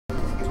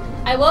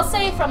I will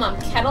say from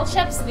kettle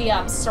chips, the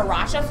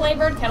sriracha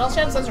flavored kettle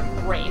chips, those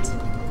are great.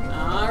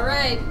 All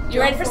right.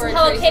 You ready for some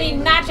Hello Kitty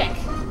magic?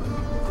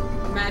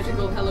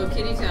 Magical Hello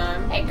Kitty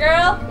time. Hey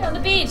girl, you're on the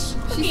beach.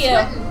 Look She's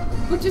at you.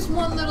 sweating with just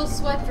one little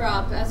sweat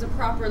drop, as a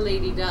proper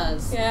lady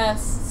does.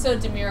 Yes, so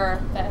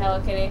demure, that Hello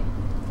Kitty.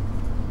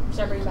 Should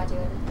I bring it back to you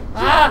later?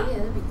 Yeah,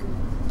 that'd be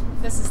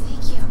good. This is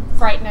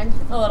frightening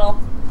a little.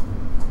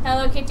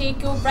 Hello Kitty,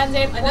 cool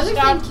frenzy. Another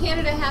thing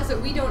Canada has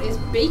that we don't is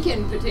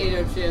bacon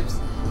potato chips,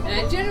 and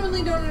I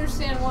genuinely don't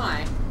understand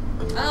why.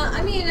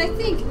 I mean, I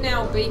think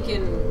now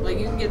bacon, like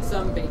you can get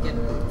some bacon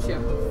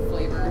chip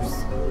flavors.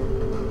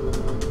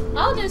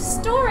 I'll do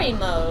story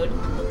mode.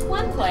 It's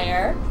one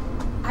player.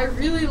 I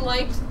really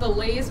liked the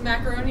Lay's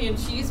macaroni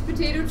and cheese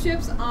potato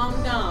chips.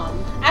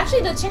 Nom.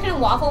 Actually, the chicken and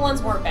waffle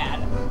ones weren't bad.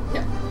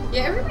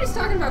 Yeah, everybody's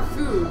talking about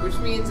food, which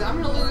means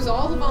I'm gonna lose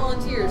all the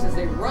volunteers as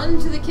they run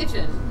to the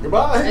kitchen.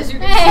 Goodbye. As you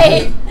can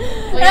Hey, see.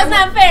 that's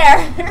not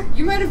fair.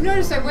 You might have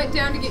noticed I went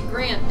down to get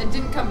Grant and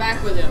didn't come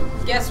back with him.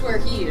 Guess where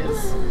he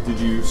is? Did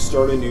you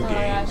start a new Oh game?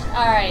 my gosh.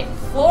 Alright,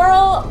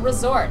 Floral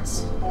Resort.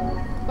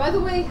 By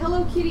the way,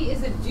 Hello Kitty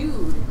is a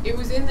dude. It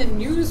was in the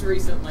news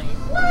recently.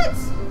 What?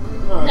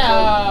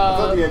 I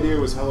thought the idea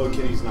was Hello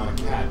Kitty's not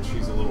a cat,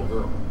 she's a little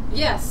girl.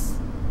 Yes.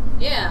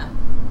 Yeah.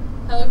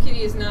 Hello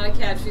Kitty is not a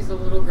cat, she's a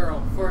little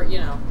girl. For, you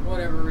know,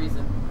 whatever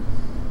reason.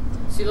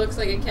 She looks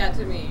like a cat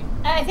to me.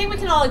 I think we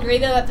can all agree,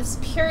 though, that the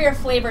superior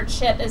flavored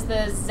chip is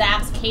the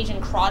Zapp's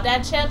Cajun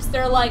Crawdad chips.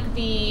 They're like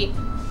the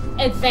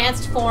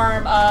advanced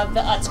form of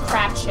the Utz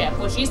Crap chip,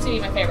 which used to be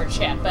my favorite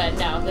chip, but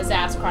no, the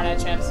Zapp's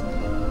Crawdad chips.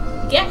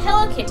 Get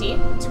Hello Kitty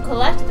to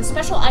collect the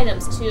special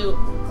items to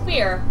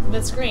clear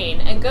the screen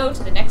and go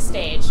to the next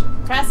stage.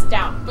 Press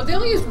down. But they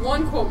only used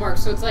one quote mark,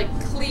 so it's like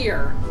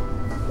clear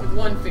with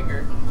one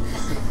finger.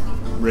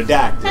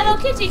 Redacted. Hello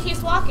Kitty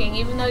keeps walking,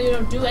 even though you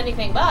don't do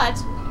anything but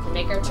you can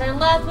make her turn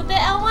left with the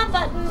L1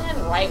 button and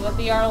right with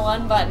the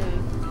R1 button.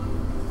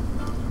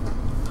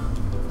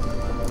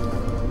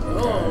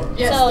 Oh,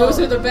 yes, So- those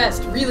are the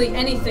best. Really,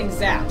 anything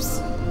zaps.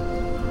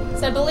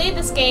 So I believe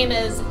this game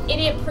is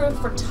idiot-proof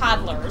for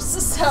toddlers,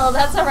 so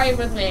that's alright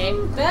with me.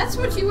 That's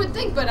what you would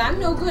think, but I'm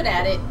no good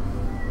at it.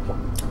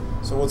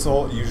 So what's the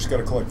whole, you just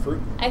gotta collect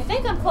fruit? I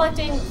think I'm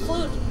collecting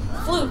fruit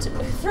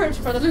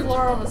for the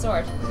Floral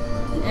Resort.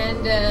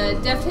 And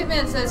Deft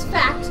Hitman says,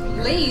 fact,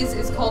 Lay's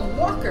is called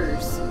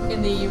Walkers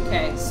in the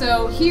UK.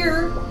 So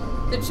here,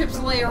 the chips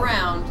lay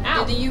around.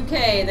 Ow. In the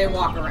UK, they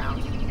walk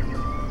around.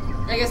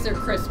 I guess they're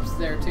crisps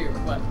there too,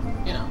 but,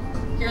 you know.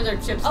 Here they're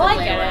chips that Oh, I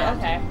lay get around.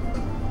 it, okay.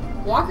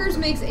 Walkers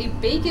makes a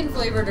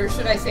bacon-flavored, or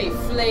should I say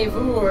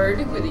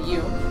flavored, with a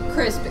U,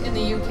 crisp in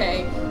the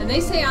UK. And they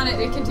say on it,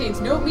 it contains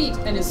no meat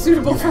and is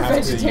suitable for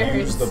vegetarians. You have to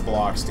use the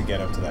blocks to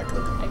get up to that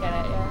cookie. I get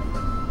it, yeah.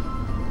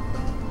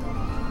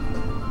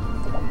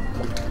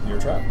 You're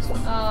trapped.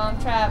 Oh, I'm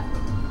trapped.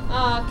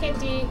 Oh,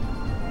 Kitty.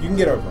 You can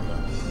get over them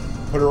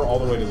though. Put her all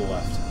the way to the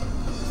left.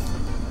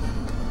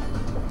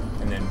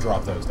 And then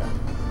drop those down.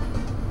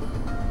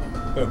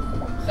 Boom.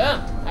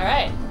 Boom.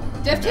 Alright.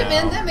 Deft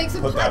Hitman, that makes a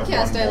put that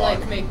podcast one I like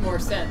block. make more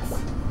sense.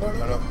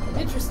 No.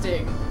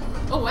 Interesting.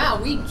 Oh wow,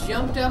 we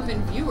jumped up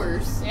in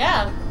viewers.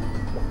 Yeah.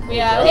 We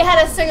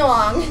had a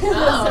sing-along.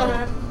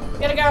 Oh. So,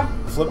 gotta go.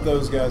 Flip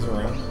those guys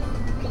around.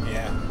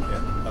 Yeah,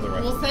 other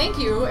way. Well, thank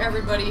you,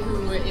 everybody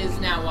who is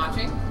now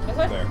watching. This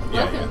way? There,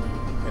 yeah.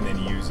 And then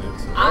use it.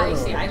 I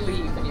see, I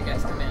leave and you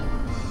guys come in.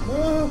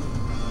 Oh.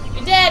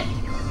 You're dead.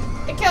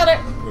 I killed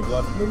her.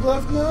 Move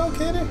left, no,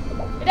 Kitty.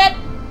 You're dead.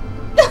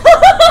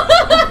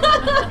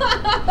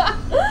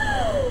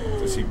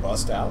 Does she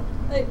bust out?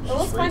 Let's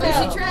She's find freaking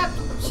out. She trapped!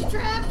 She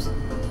trapped!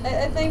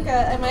 I think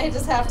I might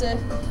just have to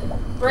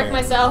brick Yeah.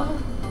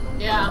 myself.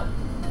 Yeah.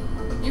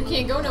 You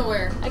can't go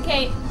nowhere. I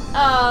can't.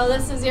 Oh,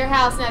 this is your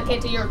house now,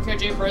 Kitty. Your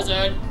kitty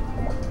prison.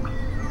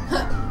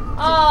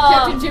 Oh.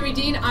 Captain Jimmy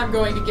Dean, I'm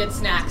going to get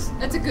snacks.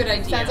 That's a good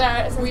idea. Sounds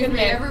alright. Sounds We've good to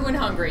made me. everyone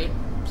hungry.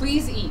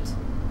 Please eat.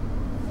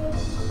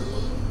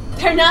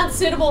 They're not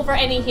suitable for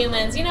any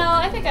humans. You know,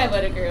 I think I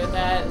would agree with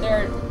that.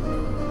 They're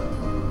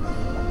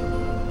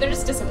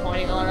just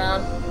disappointing all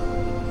around.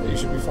 Yeah, you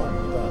should be fine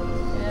with that.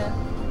 Yeah.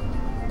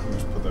 You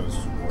just put those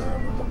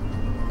wherever.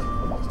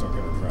 Just don't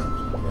get her trapped.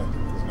 Yeah,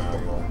 because now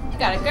you'll You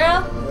got it,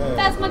 girl. Yeah.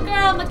 That's my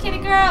girl, my kitty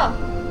girl.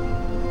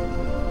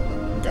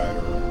 guide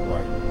her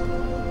right.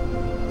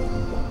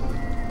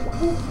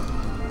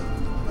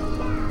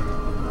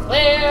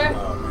 Clear.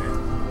 Oh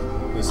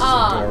man, this is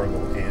Aw.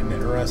 adorable and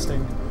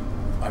interesting.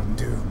 I'm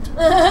doomed.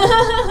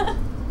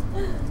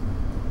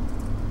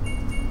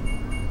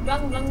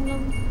 Blung, blung,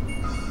 blung.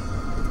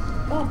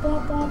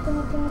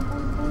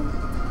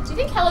 Do you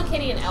think Hello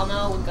Kitty and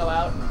Elmo would go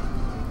out?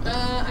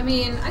 I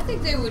mean, I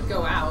think they would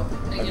go out,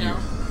 you know.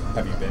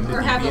 Have you been to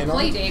Or have a DeviantArt?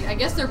 play date. I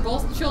guess they're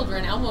both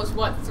children. Elmo's,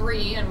 what,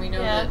 3? And we know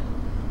Yeah. that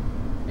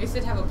they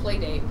should have a play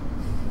date.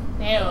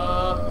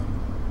 Ew.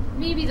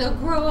 Maybe they'll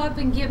grow up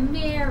and get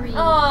married.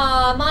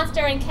 Aw,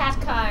 monster and cat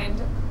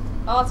kind.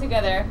 All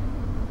together.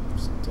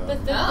 This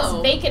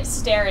Oh. vacant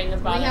staring is Are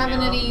we bothering me. having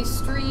all. any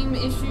stream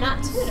issues?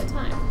 Not 2 at a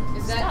time.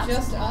 Is that Stop.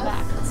 just us?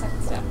 Back on the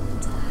second step.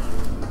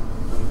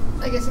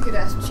 I guess I could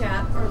ask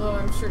chat, although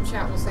I'm sure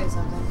chat will say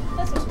something.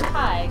 That's just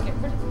hi. Get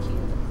rid of the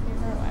cube.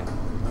 You're away.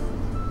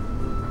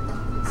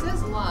 It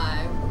says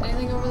live.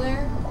 Anything over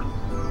there?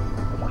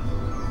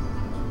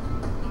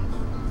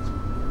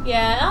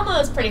 Yeah,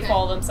 Elmo's pretty Okay.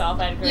 full of himself,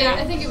 I'd agree. Yeah,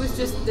 I think it was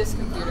just this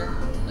computer.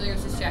 I think it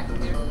was just chat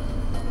computer.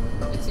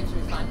 It seems to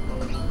be fine.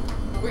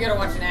 We gotta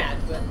watch an ad,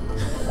 but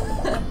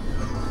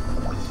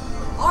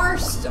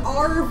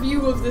our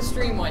view of the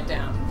stream went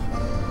down.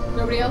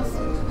 Nobody else?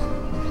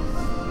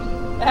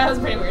 That was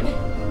pretty weird.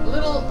 A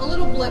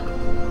little blip.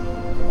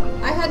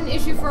 I had an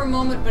issue for a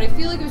moment, but I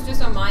feel like it was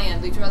just on my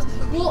end.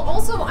 Well,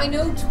 also I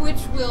know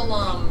Twitch will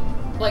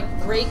like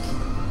break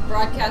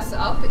broadcasts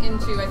up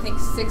into I think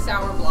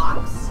 6-hour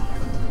blocks.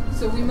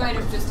 So we might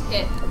have just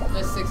hit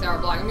a 6-hour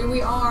block. I mean,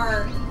 we've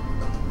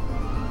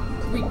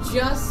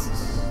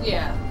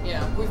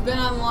been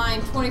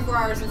online 24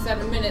 hours and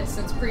 7 minutes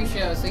since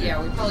pre-show, so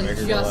yeah, we probably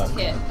just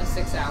hit a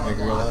 6-hour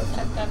block.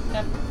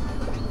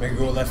 Make it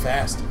go left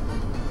fast.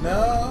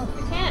 No.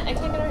 I can't get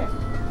over here.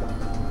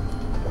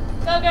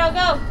 Go, girl,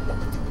 go!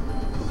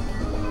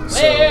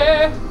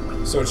 Where?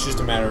 So it's just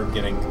a matter of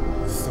getting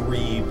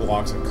 3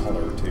 blocks of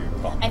color to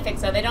pop. I think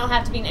so. They don't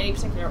have to be in any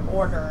particular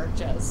order,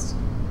 just...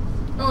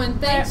 Oh, and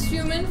thanks,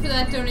 Schumann, for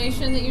that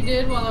donation that you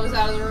did while I was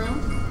out of the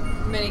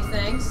room. Many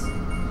thanks.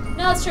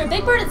 No, it's true.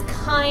 Big Bird is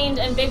kind,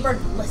 and Big Bird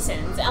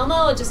listens.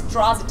 Elmo just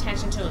draws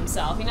attention to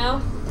himself, you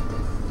know?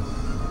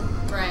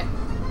 Right.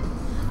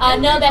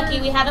 No, Becky,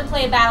 we haven't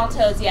played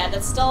Battletoads yet.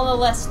 That's still on the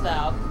list,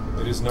 though.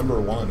 It is number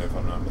 1, if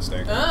I'm not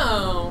mistaken.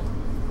 Oh.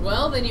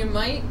 Well, then you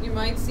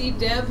might see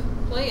Deb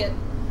play it.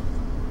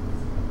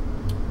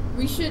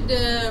 We should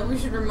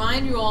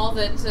remind you all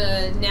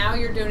that now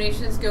your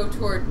donations go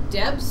toward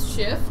Deb's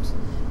shift.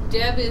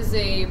 Deb is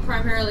a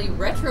primarily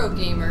retro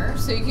gamer,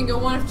 so you can go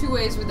one of 2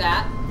 ways with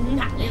that.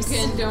 Nice. You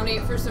can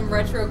donate for some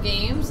retro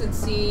games and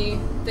see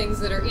things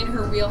that are in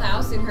her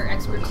wheelhouse, in her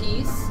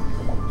expertise.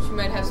 She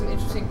might have some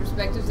interesting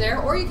perspectives there.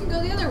 Or you can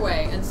go the other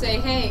way and say,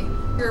 hey,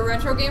 you're a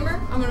retro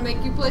gamer? I'm going to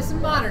make you play some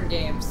modern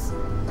games.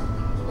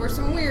 Or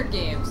some weird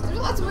games. There's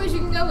lots of ways you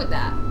can go with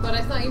that. But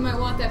I thought you might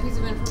want that piece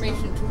of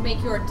information to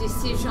make your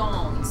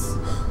decisions.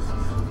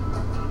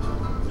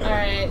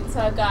 Alright,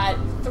 so I've got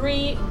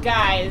 3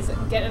 guys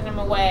getting them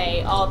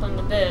away, all of them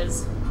to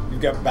biz.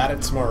 You've got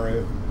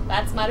Batitsmaru.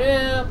 That's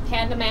Maru,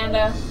 Panda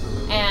Manda,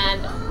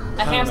 and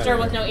a hamster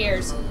with no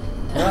ears.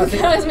 No,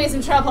 That always made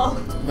some trouble.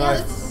 No,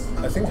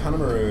 I think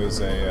Hanamaru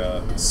is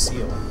a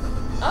seal.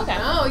 Okay.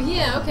 Oh,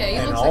 yeah, okay. He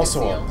And looks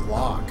also like a a seal.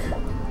 block.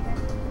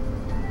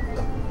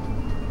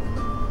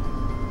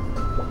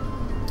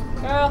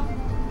 Girl.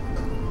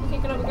 You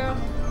can't get over, girl.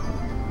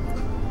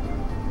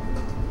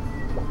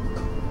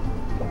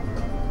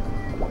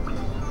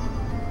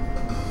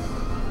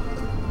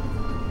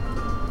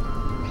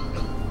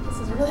 This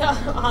is really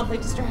oddly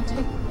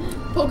distracting.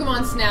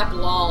 Pokemon Snap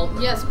lol.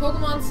 Yes,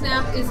 Pokemon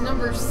Snap is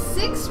number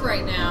 6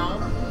 right now,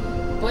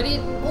 but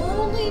it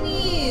only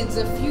needs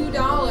a few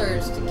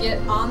dollars to get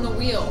on the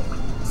wheel.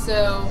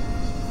 So,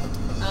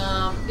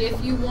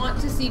 if you want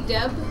to see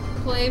Deb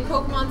play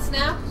Pokemon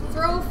Snap,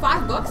 throw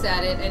 $5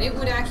 at it, and it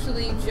would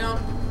actually jump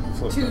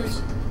to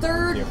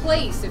 3rd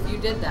place if you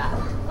did that.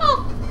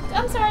 Oh,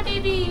 I'm sorry,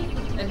 baby.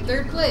 And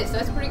 3rd place,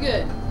 that's pretty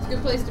good. It's a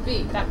good place to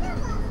be.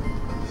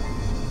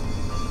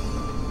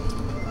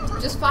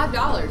 Just $5.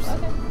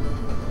 Okay.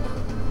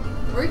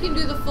 Or you can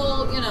do the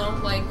full,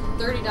 like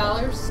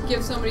 $30,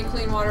 give somebody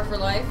clean water for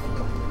life,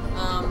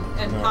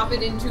 and pop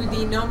it into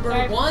the number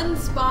 1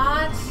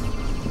 spot.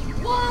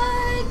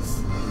 What?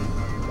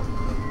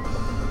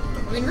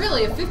 I mean,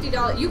 really, a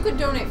 $50, you could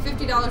donate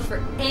 $50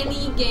 for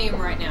any game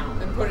right now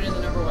and put it in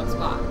the number 1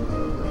 spot.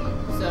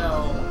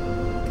 So,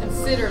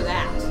 consider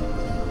that.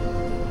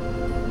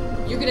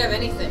 You could have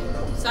anything.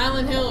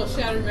 Silent Hill,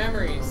 Shattered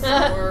Memories,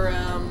 or,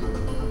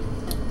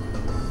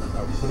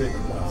 I'll put it,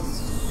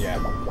 yeah.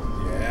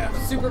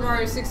 Super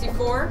Mario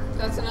 64,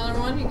 that's another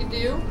one you could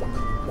do.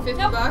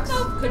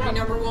 $50, could be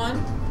number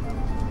 1.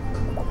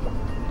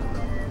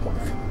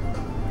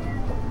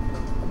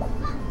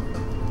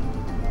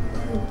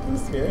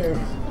 This game.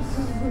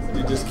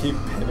 You just keep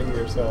hitting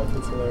yourself.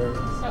 It's hilarious.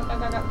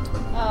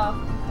 Oh,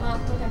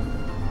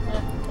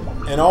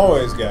 okay. And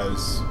always,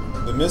 guys,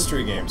 the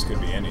mystery games could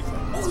be anything.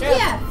 Oh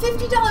yeah,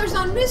 $50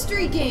 on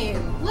mystery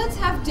game. Let's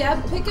have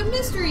Deb pick a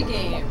mystery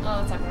game.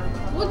 Oh, that's not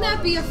gonna. Wouldn't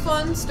that be a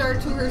fun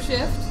start to her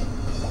shift?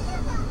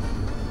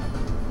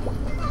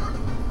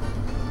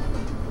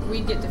 We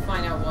get to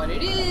find out what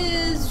it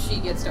is. She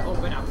gets to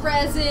open a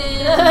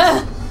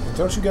present.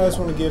 Don't you guys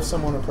want to give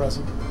someone a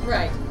present?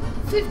 Right.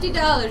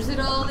 $50 is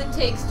all it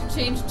takes to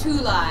change 2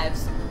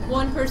 lives.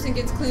 One person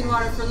gets clean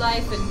water for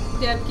life, and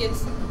Deb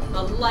gets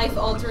a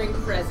life-altering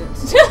present.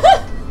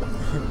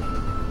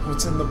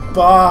 What's in the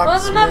box?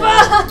 What's in the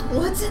box?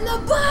 What's in the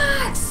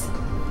box?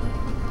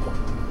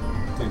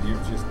 Dude, you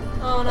just...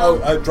 Oh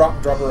no. Oh,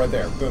 drop her right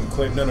there. Boom,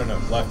 clear. No.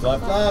 Left.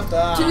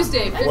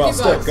 Tuesday, $50 Well,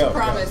 still, go,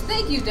 promise. go.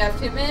 Thank you,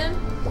 Deft Hitman.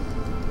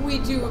 We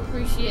do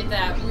appreciate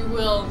that. We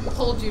will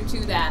hold you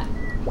to that.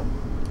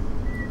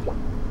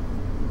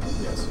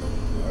 Yes.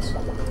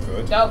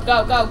 Good. Go,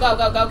 go, go, go,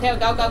 go, go, go,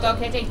 go, go, go,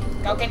 Kitty.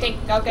 Go, Kitty.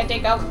 Go, Kitty,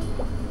 go.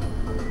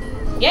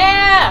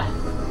 Yeah!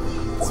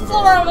 It's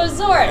Flora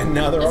Resort. And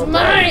now they're it's all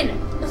mine!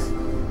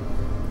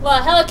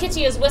 Well, Hello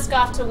Kitty is whisked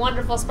off to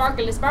wonderful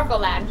sparkly sparkle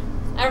land.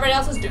 Everybody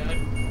else is dead.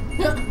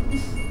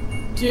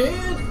 Dead?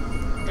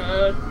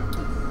 Dead.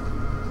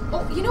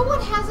 Oh, you know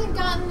what hasn't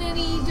gotten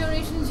any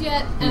donations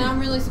yet? And I'm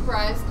really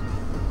surprised?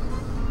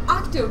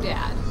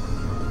 Octodad.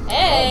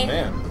 Hey! Oh,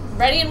 man.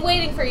 Ready and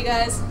waiting for you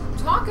guys.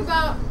 Talk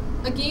about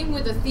a game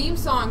with a theme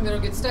song that'll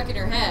get stuck in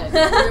your head.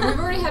 I mean, we've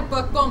already had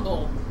Buck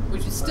Bumble,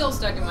 which is still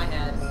stuck in my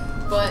head.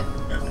 But,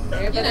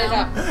 you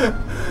know.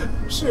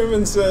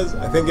 Schumann says,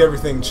 I think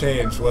everything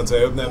changed once I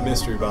opened that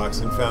mystery box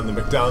and found the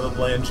McDonald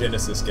Land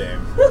Genesis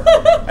game.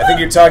 I think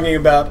you're talking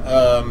about,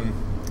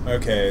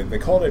 okay, they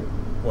called it,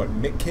 what,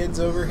 Mick Kids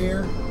over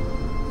here?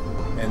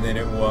 And then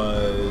it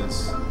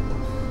was,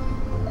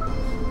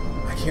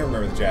 I can't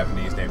remember the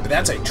Japanese name, but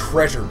that's a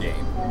treasure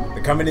game.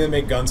 The company that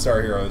made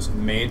Gunstar Heroes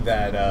made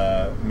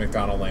that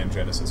McDonald Land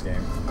Genesis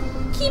game.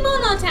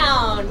 Kimono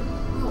Town!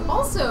 Oh,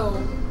 also,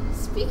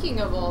 speaking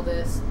of all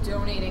this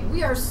donating,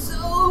 we are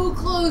so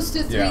close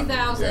to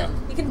 3,000. Yeah.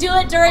 We can do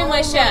it during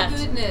my shift. Oh my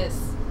goodness.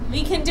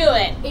 We can do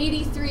it.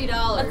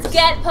 $83. Let's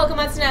get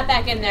Pokemon Snap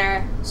back in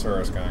there.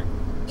 Soros gang.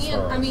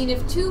 And, I mean,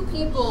 if 2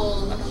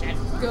 people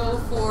go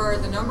for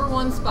the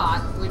 #1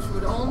 spot, which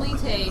would only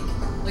take,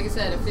 like I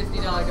said, a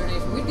 $50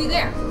 donation, we'd be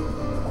there.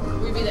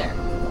 We'd be there.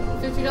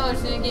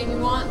 $50 in any game we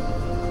want,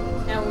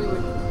 and we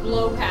would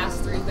blow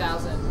past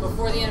 3,000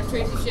 before the end of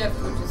Tracy's shift,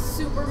 which is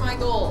super my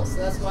goal, so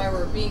that's why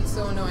we're being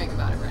so annoying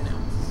about it right now.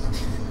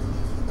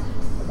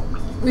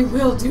 We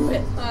will do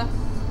it. Oh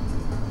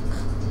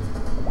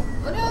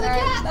no, the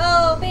cat!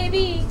 Oh,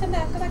 baby! Come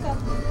back up.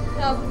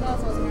 No, that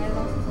wasn't right at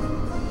all.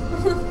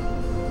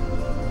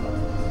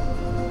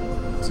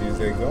 Do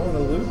they go in a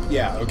loop?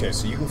 Yeah, okay,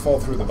 so you can fall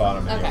through the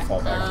bottom and you'll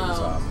fall back to the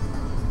top.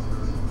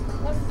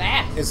 What's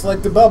that? It's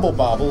like the bubble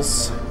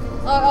bobbles.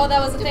 Oh, that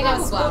was the thing I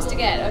was supposed to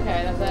get.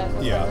 Okay,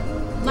 that's Yeah.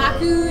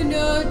 Maku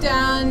no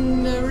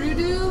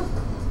Danrudu?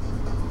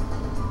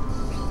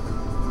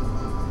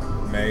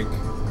 Make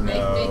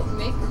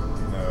Make.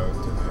 no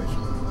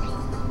donation.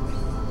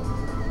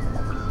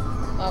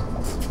 Oh.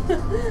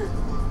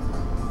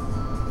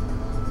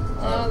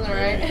 Oh,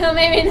 alright.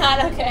 Maybe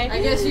not, okay.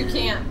 I guess you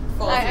can't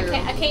fall through.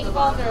 I can't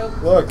fall through.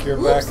 Look, you're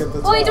back at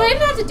the top. Oh, wait, do I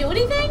even have to do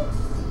anything?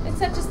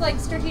 Except just, like,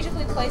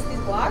 strategically place these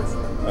blocks?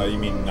 You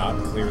mean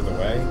not clear the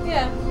way?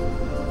 Yeah.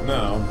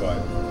 No, but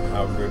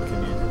how good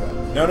can you do that?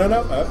 No.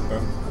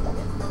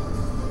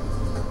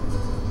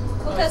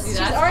 Well, because she's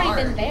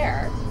already been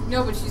there.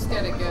 No, but she's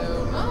gotta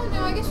go. Oh,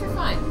 no, I guess you're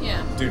fine.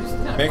 Yeah. Dude,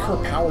 make her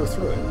power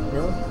through it.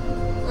 Remember?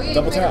 Oh, yeah,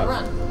 Double you can make tap. her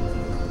run.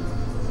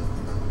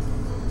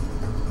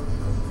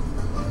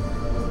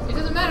 It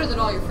doesn't matter that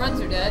all your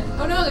friends are dead.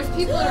 Oh no, there's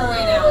people in our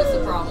way now is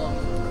the problem.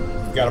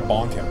 You've got to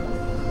bonk him.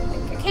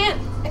 I can't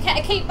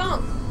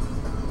bonk.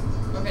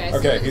 Okay.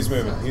 Okay, he's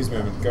moving.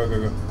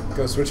 Go.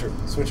 Go, switch her.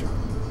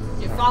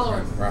 You follow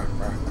him. Rah.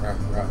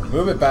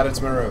 Move it, Bat,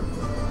 it's my room.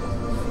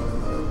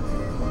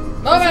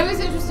 It's always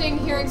interesting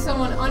hearing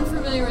someone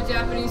unfamiliar with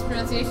Japanese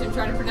pronunciation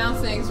try to pronounce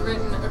things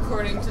written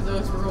according to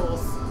those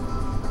rules.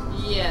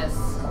 Yes.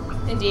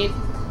 Indeed.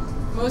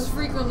 Most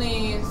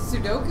frequently,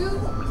 Sudoku?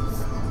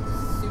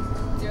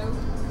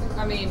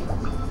 I mean,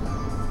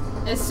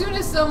 as soon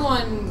as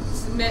someone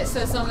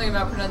says something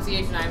about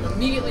pronunciation, I'm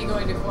immediately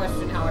going to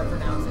question how I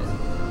pronounce it.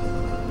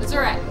 It's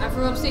alright. I'm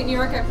from upstate New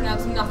York, I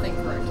pronounce nothing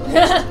correctly.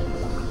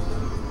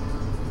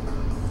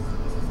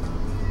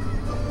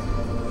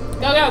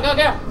 Go.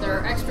 There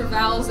are extra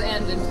vowels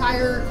and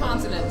entire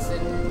consonants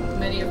in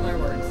many of my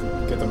words.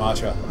 Get the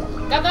matcha.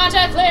 Got the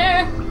matcha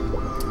clear!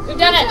 We've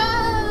done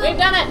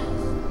it!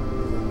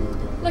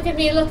 Look at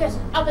me, up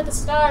at the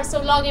stars so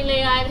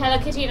longingly. I'm Hello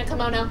Kitty in a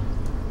kimono.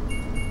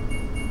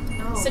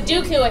 Oh,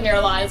 Sudoku are here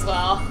a lot as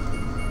well.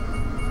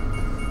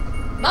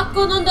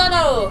 Mako no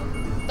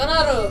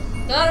Donarudo.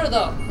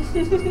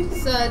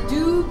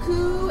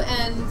 Sudoku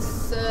and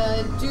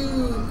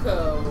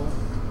Sudoku.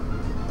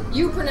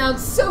 You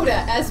pronounce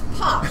soda as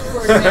pop, for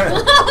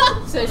example,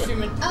 says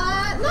Schumann.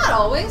 Not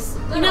always.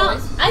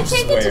 I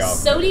changed it to way off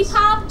Sody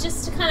Pop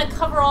just to kind of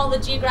cover all the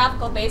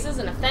geographical bases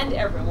and offend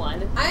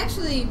everyone. I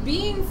actually,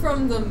 being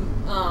from the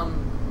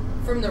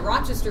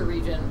Rochester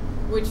region,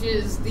 which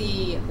is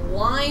the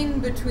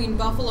line between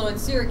Buffalo and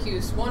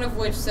Syracuse, one of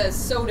which says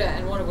soda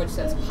and one of which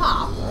says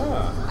pop.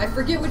 I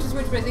forget which is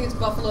which, but I think it's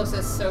Buffalo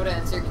says soda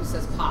and Syracuse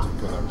says pop.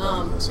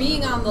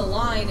 Being on the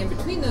line in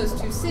between those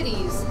two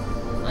cities,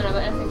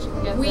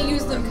 we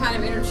use them kind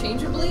of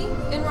interchangeably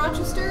in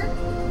Rochester.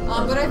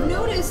 But I've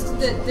noticed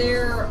that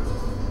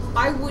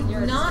I would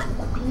not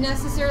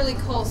necessarily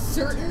call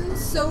certain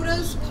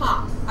sodas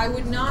pop. I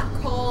would not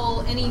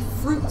call any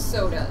fruit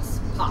sodas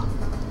pop.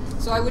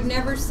 So I would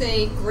never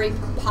say grape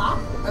pop.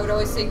 I would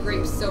always say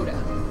grape soda.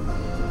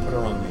 Put her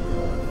on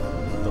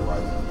the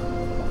right.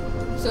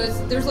 So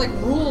there's like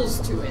rules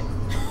to it.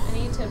 I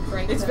need to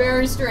break It's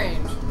very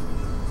strange.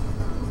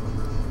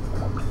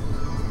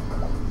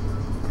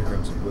 Here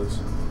comes some bliss.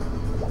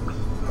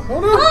 Oh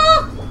no!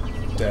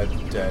 dead.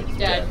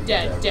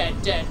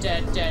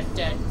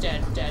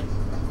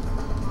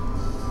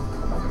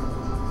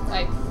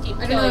 I keep I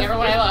don't know killing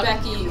everyone I love.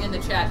 Becky in the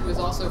chat, who is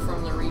also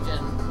from the region,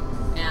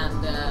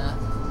 and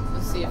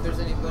let's see if there's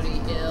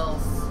anybody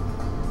else.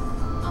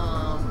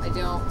 I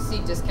don't see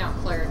Discount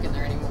Cleric in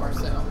there anymore,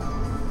 so.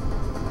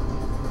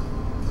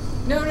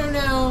 No,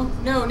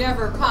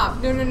 never.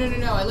 Pop. No.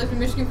 I lived in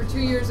Michigan for 2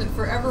 years and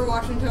forever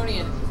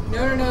Washingtonian.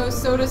 No,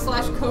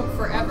 soda/Coke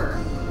forever.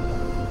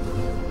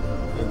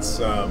 It's,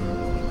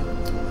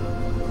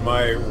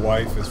 my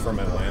wife is from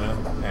Atlanta,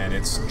 and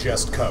it's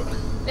just Coke.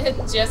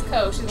 It's just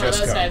Coke. She's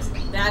Just one of those Coke.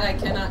 types. That I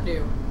cannot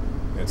do.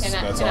 That's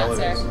all it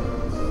sir. is.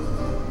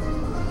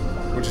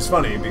 Which is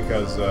funny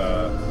because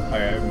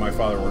my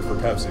father worked for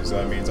Pepsi, so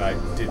that means I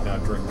did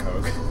not drink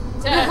Coke.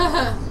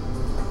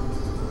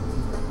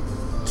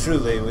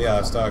 Truly, we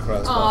are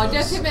star-crossed Aw,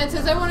 brothers. Death Man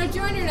says, I want to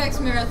join your next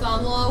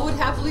marathon, Law. Would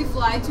happily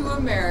fly to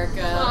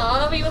America.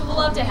 Aw, we would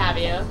love to have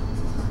you.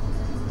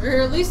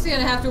 We're at least going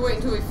to have to wait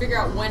until we figure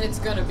out when it's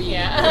going to be.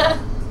 Yeah.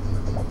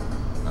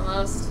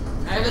 Almost.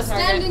 I have a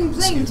standing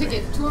plane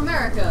ticket to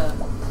America.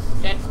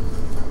 Okay.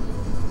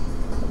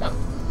 Oh.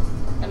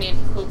 I mean,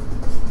 poop.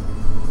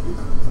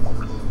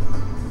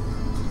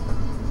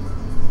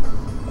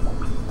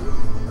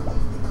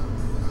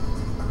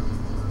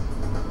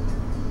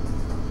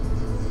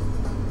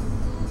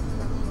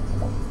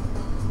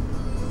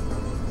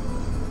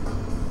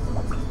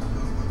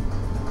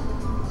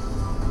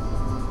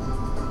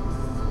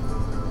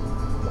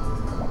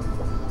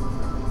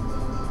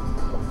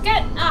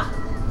 Get! Ah!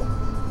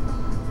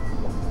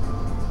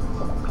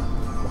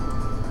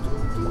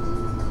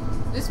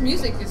 This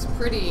music is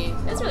pretty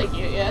That's really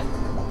cute, yeah.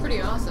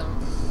 awesome.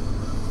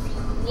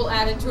 We'll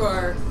add it to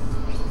our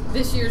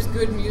this year's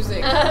good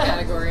music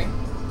category.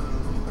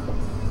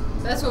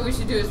 That's what we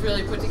should do, is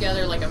really put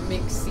together like a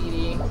mix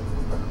CD.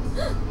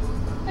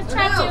 I've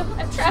trapped you.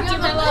 I've trapped you,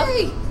 my love.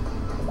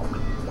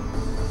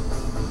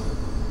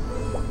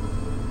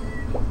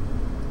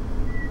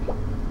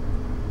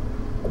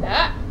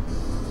 Ah.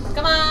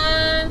 Come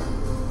on.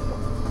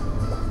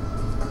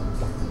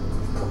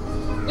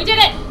 We did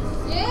it.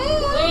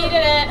 Yeah! We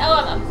did it.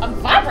 Oh, I'm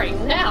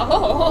vibrating now.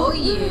 Oh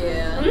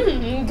yeah.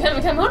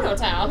 Kimono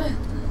town.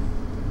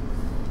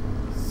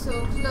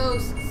 So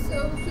close,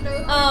 so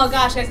close. Oh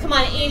gosh, guys, come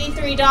on,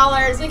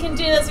 $83. We can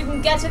do this. We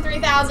can get to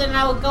 3,000, and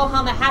I will go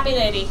home a happy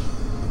lady.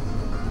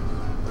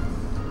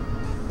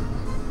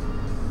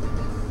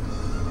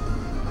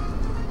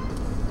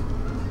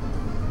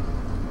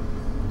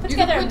 You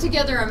can put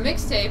together a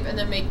mixtape and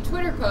then make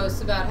Twitter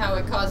posts about how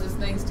it causes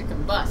things to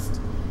combust.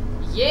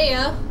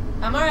 Yeah!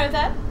 I'm alright with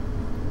that.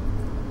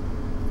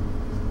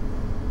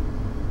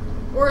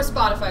 Or a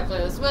Spotify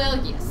playlist.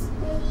 Well, yes.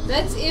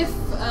 That's if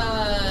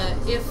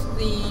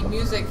the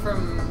music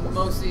from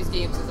most of these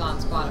games is on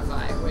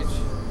Spotify, which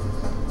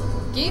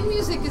game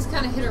music is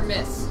kind of hit or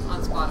miss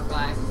on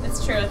Spotify.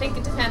 It's true. I think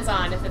it depends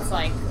on if it's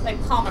like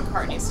Paul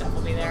McCartney stuff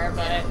will be there,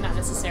 but not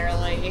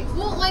necessarily.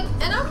 Well,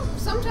 and I'm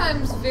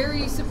sometimes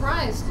very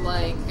surprised, you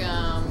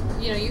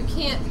know, you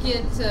can't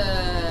get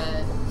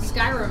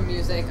Skyrim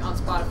music on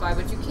Spotify,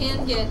 but you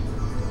can get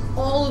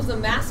all of the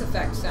Mass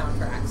Effect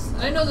soundtracks.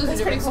 And I know those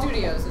That's are different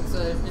pretty cool. studios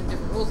and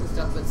different rules and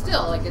stuff, but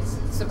still, it's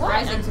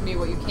surprising to me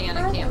what you can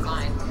and can't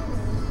find.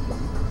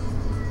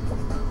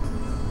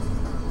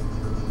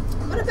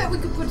 But I bet we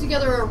could put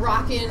together a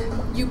rockin'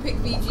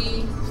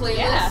 UPickVG playlist.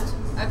 Yeah.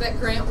 I bet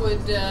Grant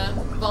would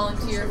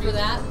volunteer for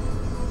that.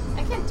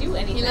 I can't do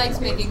anything. He likes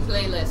making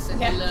playlists,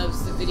 and Yeah. he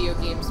loves the video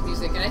games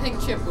music, and I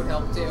think Chip would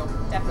help too.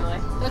 Definitely.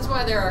 That's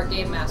why there are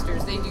game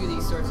masters. They do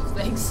these sorts of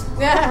things.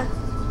 Yeah.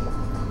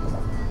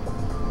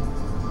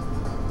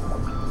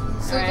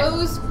 So Alright.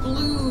 those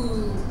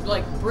blue,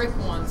 brick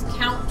ones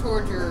count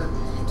toward your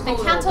total. They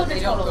count toward but your they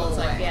don't total, go looks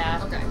like, away.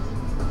 yeah. Okay.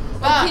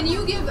 Ah. Can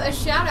you give a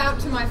shout out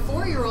to my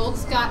 4-year-old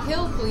Scott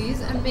Hill,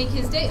 please, and make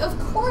his day? Of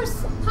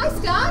course. Hi,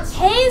 Scott.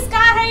 Hey,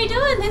 Scott, how you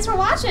doing? Thanks for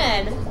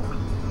watching.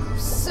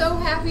 So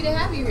happy to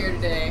have you here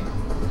today.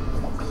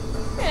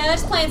 Yeah,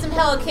 just playing some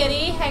Hello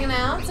Kitty, hanging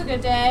out. It's a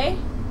good day.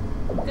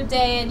 Good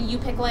day in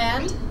UPick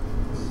land.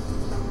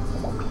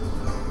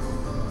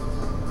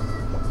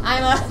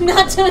 I'm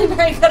not doing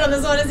very good on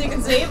this one, as you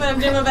can see, but I'm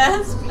doing my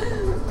best.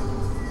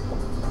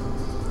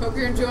 Hope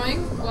you're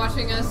enjoying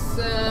watching us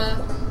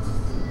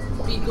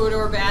be good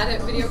or bad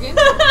at video games.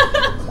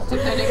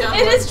 Depending on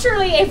It is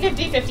truly a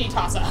 50-50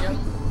 toss-up. Yep.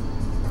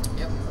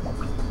 Yep.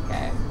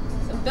 Okay.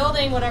 So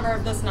building whatever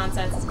this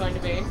nonsense is going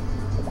to be.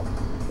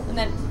 And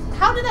then,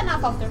 how did that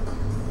not fall through?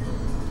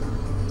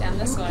 Down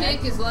this way.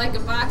 Cake is like a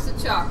box of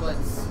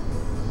chocolates.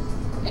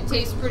 It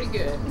tastes pretty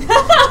good.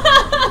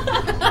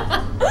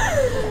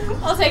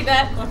 I'll take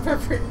that.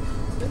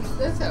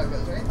 That's how it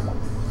goes, right?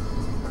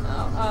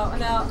 Oh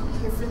no.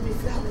 Your flippy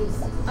floppies.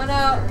 Oh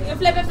no. You're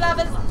flipping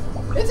flopping.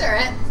 It's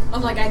alright.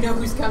 I'm like, I know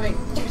who's coming.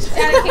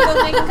 Gotta keep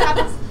those making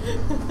copies.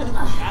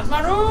 That's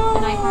my rule.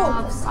 And I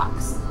have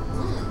socks.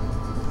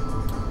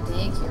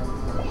 Thank you.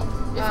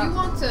 If you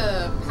want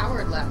a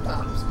powered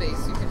laptop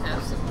space, you can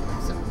have some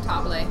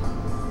table.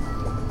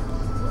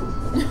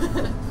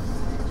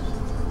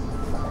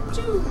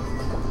 Shoo.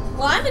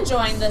 Well, I'm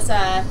enjoying this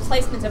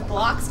placement of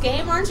blocks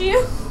game, aren't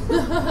you?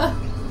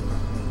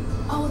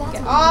 Oh, that's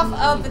Get what off we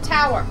of need. the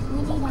tower.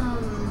 We need,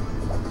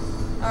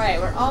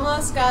 Alright, we're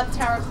almost got the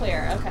tower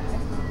clear. Okay.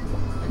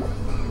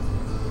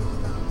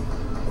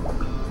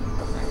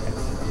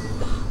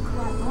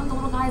 crap, the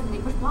little guys and they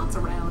push blocks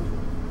around.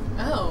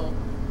 Oh.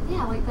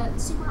 Yeah, like that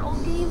super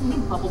old game. We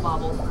need Bubble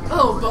Bobble.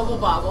 Oh, Bubble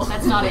Bobble.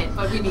 That's not it,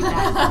 but we need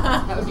that.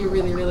 That would be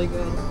really, really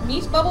good.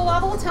 Meet Bubble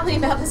Wobble? Tell me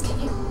about this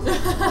game.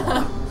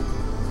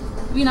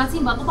 Have you not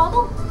seen Bubble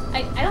Bobble?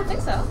 I don't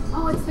think so.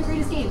 Oh, it's the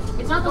greatest game.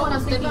 It's not the one I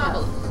was thinking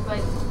of, but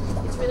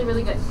it's really,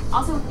 really good.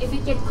 Also, if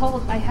it gets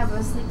cold, I have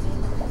a sleep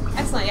thing.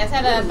 Excellent. Yes, I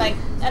have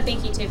a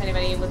binky too if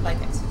anybody would like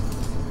it.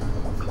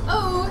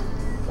 Oh,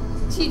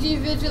 TG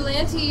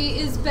Vigilante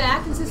is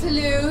back and says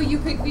hello.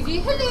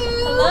 UPickVG,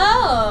 hello.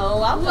 Hello,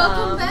 welcome.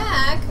 Welcome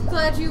back.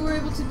 Glad you were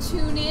able to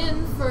tune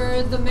in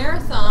for the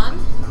marathon.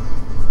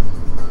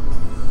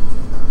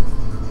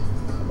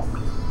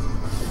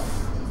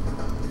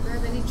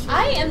 Grab any chips.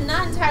 I am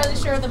not entirely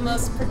sure the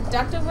most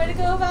productive way to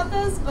go about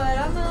this, but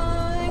I'm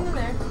hanging in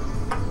there.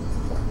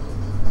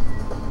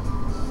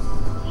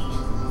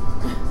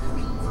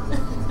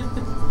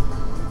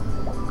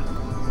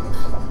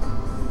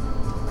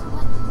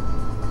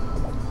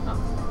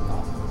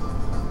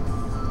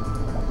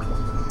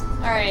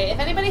 Alright, if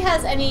anybody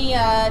has any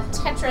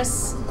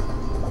Tetris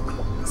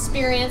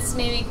experience,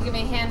 maybe you can give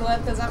me a hand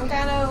with, because I'm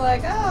kind of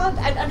like, oh,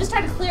 I'm just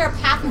trying to clear a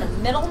path in the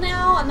middle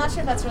now. I'm not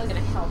sure if that's really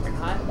going to help or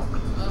not.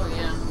 Oh,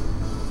 yeah.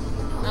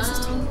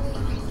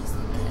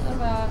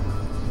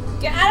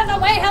 Get out of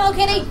the way, Hello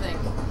Kitty!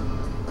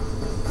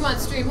 Come on,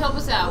 stream, help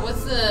us out.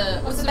 What's the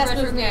What's the best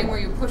retro move game here? where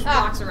you push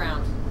blocks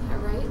around? Yeah,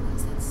 right?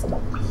 What's that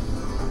stuff?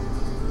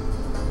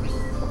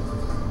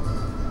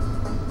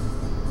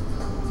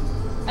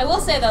 I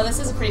will say though, this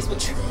is a pretty sweet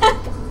track.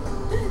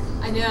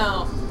 I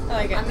know. I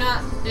like it. I'm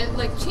not. It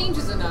like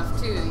changes enough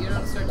too. You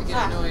don't start to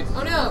get annoyed.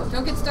 Oh no!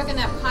 Don't get stuck in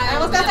that pile. I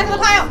almost of got stuck in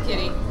the animals, pile.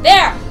 Kitty.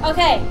 There.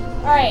 Okay.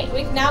 All right.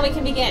 Now we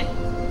can begin.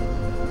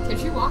 Can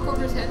she walk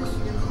over his head?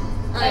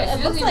 It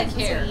She looks doesn't like even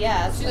care.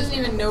 yes. She doesn't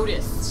even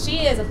notice.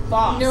 She is a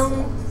boss.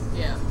 No.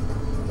 Yeah.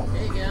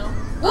 There you go.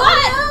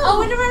 What? Oh,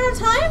 we didn't run out of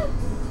time?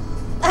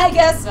 I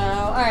guess so.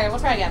 All right. We'll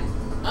try again.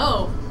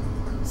 Oh.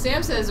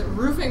 Sam says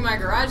roofing my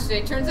garage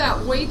today. Turns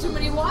out way too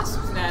many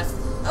wasps' nests.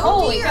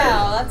 Holy dear.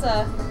 cow! That's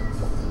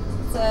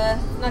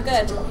not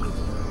good.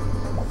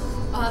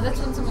 That's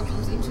when someone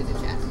comes into the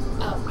chat.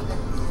 Oh, okay.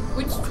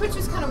 Which Twitch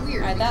is kind of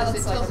weird Alright, that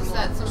because it looks tells like us a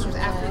that sometimes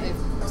little after try.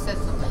 they've said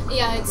something.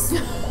 Yeah, it's...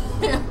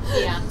 Yeah.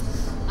 yeah.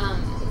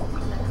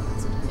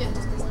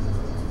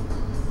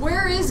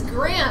 Where is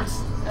Grant?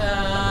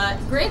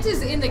 Grant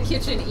is in the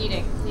kitchen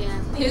eating. Yeah.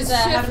 He's His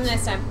having a shift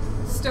nice time.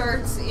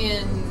 starts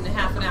in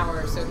half an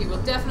hour, so he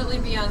will definitely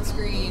be on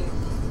screen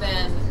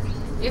then,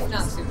 if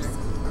not sooner.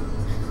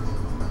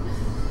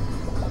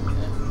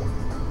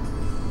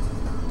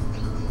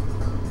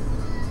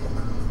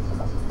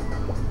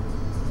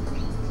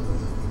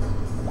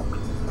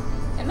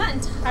 I'm not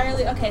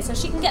entirely okay. So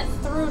she can get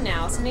through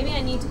now. So maybe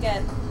I need to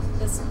get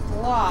this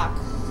block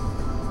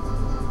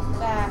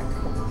back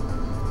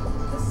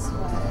this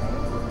way.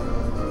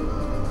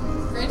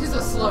 Grant is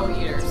a slow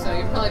eater, so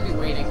you'll probably be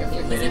waiting a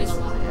few He's eating minutes. a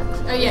lot,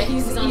 actually. Oh yeah,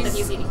 He's on, but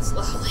he's eating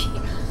slowly.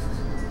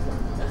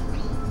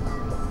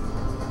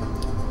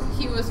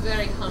 He was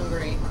very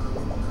hungry.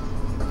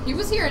 He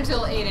was here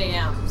until 8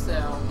 a.m.,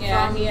 so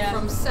Yeah,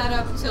 from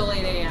setup till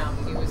 8 a.m.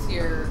 he was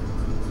here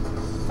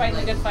Fighting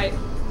a good fight.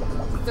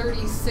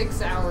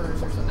 36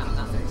 hours or so. No,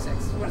 not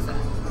 36. What is that?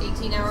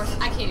 18 hours?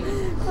 I can't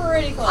even.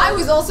 Pretty close. I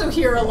was also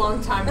here a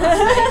long time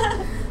last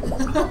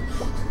night.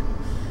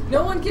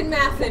 No one can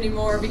math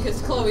anymore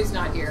because Chloe's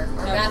not here.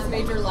 Our Nope. math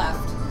major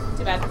left.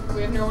 Too bad.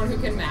 We have no one who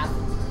can math.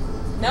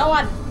 No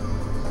one.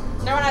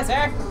 No one, I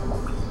sir.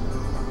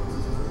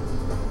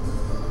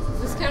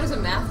 Does this count as a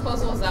math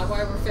puzzle? Is that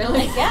why we're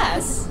failing? I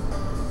guess.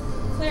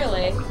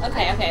 Clearly.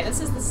 Okay. This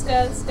is the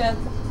ska.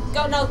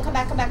 Go, no, come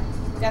back.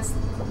 Yes.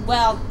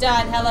 Well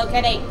done, Hello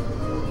Kitty.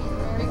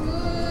 Very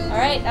good. All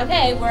right.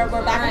 Okay, we're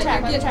back on track. you're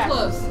Back on getting track.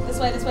 close. This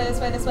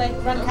way.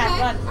 Run, Okay. cat,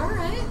 run. All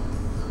right.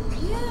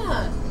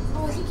 Yeah.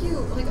 Oh, I think you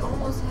like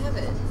almost have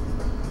it.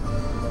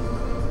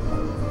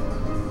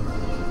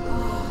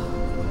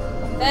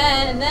 Oh.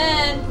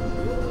 Then.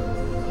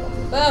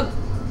 Boom.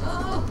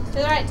 Oh. To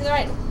the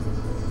right.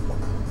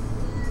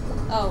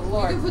 Oh You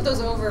Lord. can put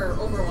those over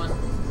one.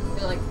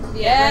 You're like,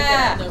 Yeah. right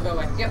there, and they'll go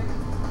away. Yep.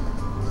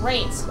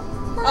 Great.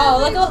 Oh,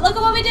 look at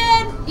what we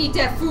did. Eat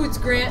that foods,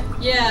 Grant.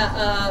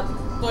 Yeah,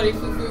 Bloody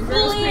Foo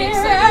Girl's pretty Clear.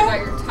 excited about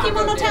your taco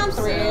Kimono dip, Town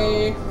so-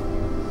 3.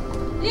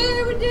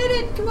 Yeah, we did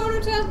it! Kimono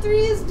Town 3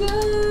 is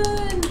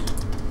done!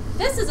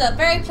 This is a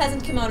very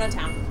pleasant kimono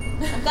town.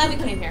 I'm glad we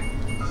came here.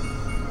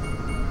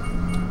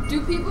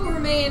 Do people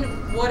remain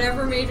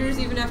whatever majors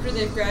even after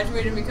they've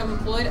graduated and become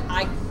employed?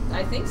 I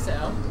think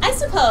so. I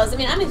suppose. I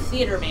mean, I'm a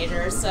theater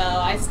major, so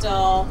I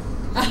still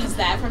use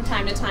that from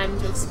time to time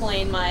to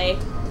explain my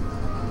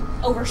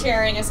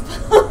oversharing, I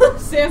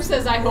suppose. Sam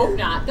says, I hope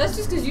not. That's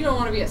just because you don't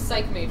want to be a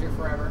psych major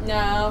forever.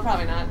 No,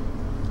 probably not.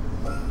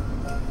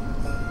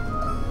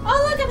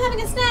 Oh look, I'm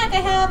having a snack.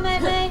 I have my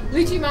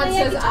Lychee Mod my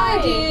says, I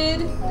yakitori."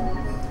 did. Oh, Lychee Mod My says, I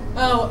yakitori. did.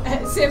 Oh,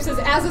 Sam says,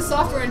 as a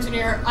software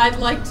engineer, I'd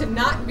like to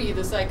not be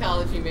the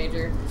psychology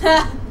major.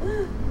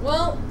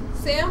 Well,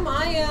 Sam,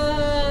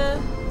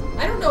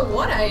 I don't know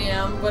what I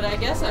am, but I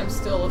guess I'm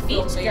still a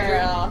film Beach major.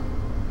 girl.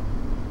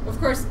 Of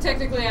course,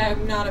 technically,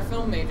 I'm not a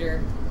film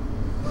major.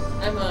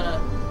 I'm a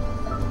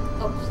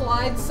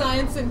applied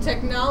science and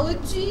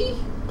technology.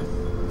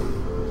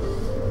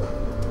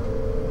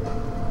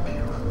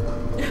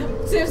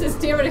 Sam says,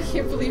 damn it, I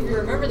can't believe you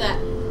remember that.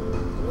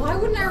 Why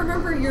wouldn't I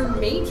remember your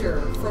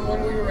major from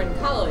when we were in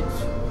college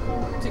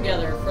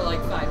together for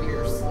like 5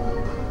 years?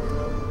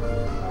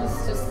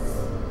 It's just,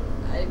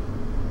 I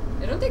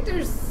don't think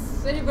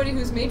there's anybody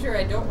whose major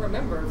I don't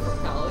remember from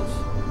college.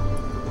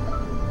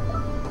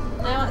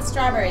 I want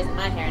strawberries in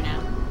my hair now.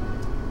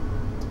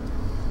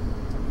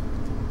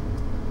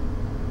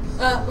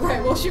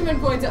 Right, well, Schumann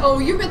points out, oh,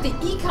 you meant the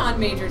econ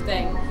major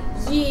thing.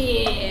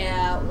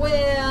 Yeah,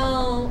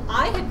 well,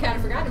 I had kind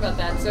of forgotten about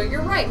that, so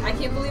you're right. I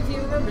can't believe you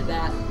remembered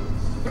that.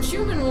 But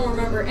Schumann will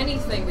remember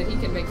anything that he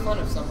can make fun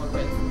of someone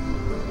with.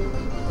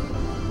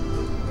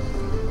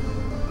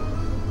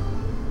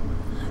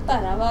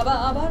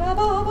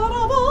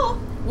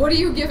 What are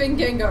you giving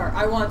Gengar?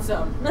 I want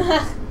some.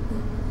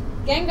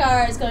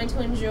 Gengar is going to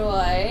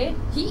enjoy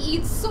He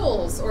eats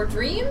souls or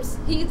dreams?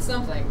 He eats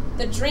something.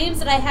 the dreams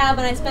that I had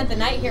when I spent the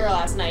night here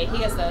last night. He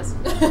gets those.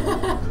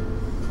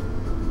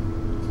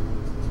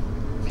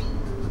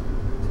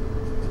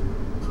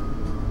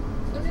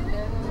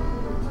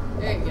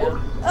 There you go.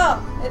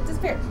 Oh, it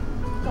disappeared.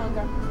 Go on,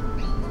 go.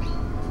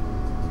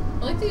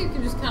 I like that you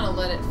can just kind of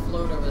let it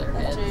float over their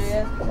That's heads.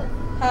 true, yeah.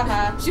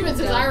 Haha. Schumann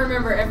says, Yeah. I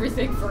remember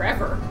everything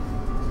forever.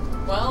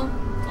 Well,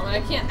 I mean,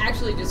 I can't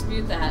actually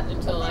dispute that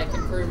until I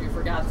can prove you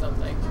forgot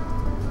something.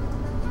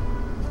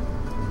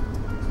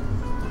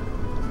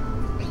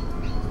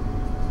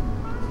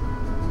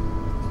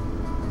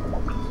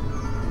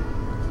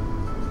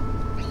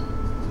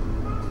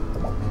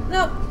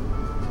 Nope.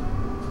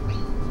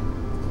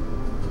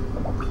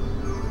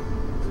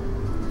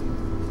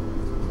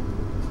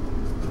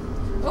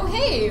 Oh,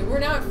 hey, we're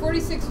now at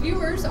 46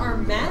 viewers, our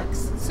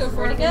max so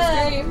far Pretty in the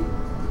good.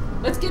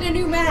 stream. Let's get a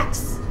new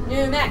max.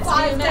 New max.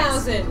 New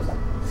max. 5,000.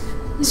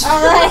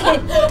 All right.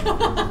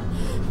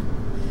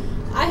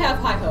 I have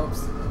high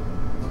hopes.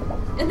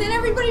 And then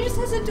everybody just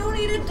has to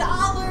donate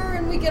 $1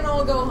 and we can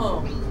all go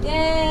home.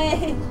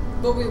 Yay.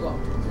 But we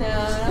won't.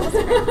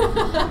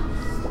 No.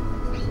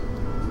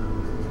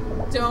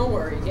 Don't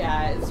worry,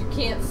 guys. You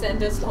can't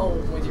send us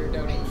home with your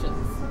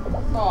donations.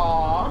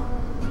 Aww.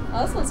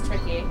 Oh, this one's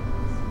tricky.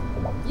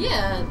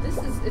 Yeah,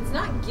 it's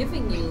not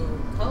giving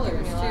you colors,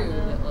 Giving me a lot, too,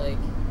 no. that, like,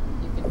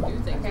 you can do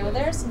things Okay, well, with.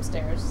 there's some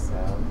stairs,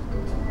 so.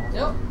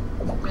 Nope.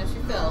 No, she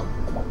fell.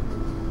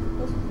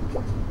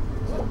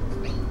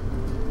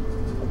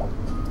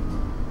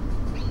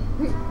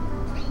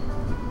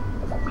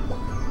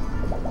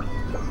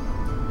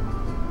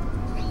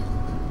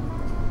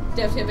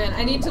 DebbStep man,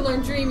 I need to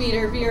learn Dream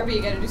Eater,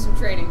 BRB, gotta do some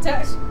training.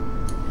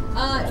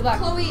 Good luck.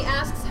 Chloe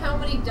asks how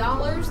many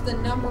dollars the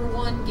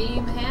 #1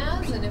 game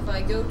has, and if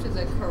I go to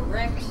the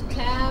correct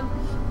tab,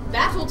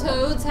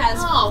 Battletoads has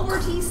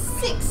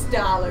 $46.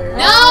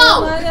 No!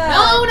 Oh my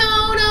God.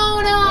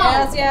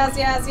 no!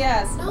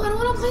 Yes. No, I don't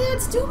want to play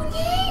that stupid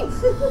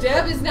game!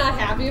 Deb is not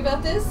happy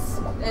about this,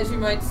 as you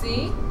might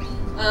see.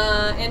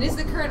 And is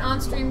the current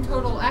on-stream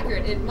total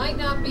accurate? It might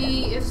not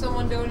be if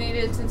someone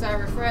donated since I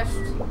refreshed.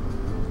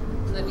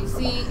 Let me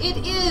see. It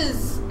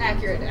is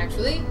accurate,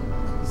 actually.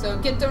 So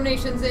get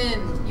donations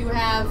in. You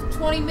have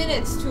 20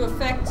 minutes to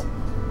affect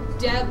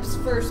Deb's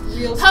first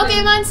real spin.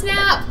 Pokemon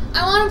Snap!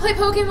 I want to play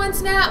Pokemon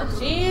Snap!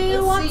 She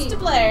Let's wants see. to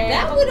play.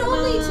 That would Pokemon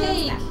only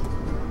take, Snap.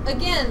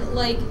 again,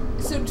 like,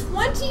 so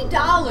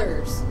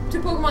 $20 to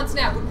Pokemon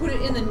Snap would put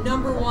it in the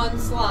 #1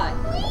 slot.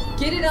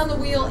 Get it on the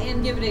wheel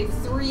and give it a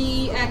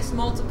 3x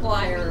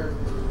multiplier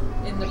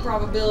in the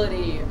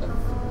probability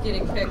of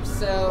getting picked.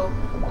 So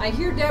I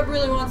hear Deb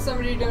really wants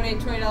somebody to donate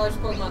 $20 to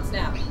Pokemon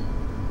Snap.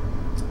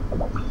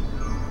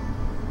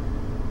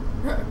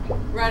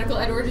 Radical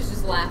Edward is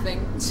just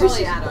laughing.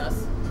 Probably at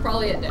us.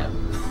 Probably at Deb.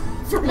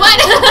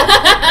 What?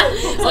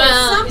 So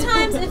Well,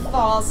 sometimes it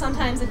falls,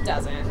 sometimes it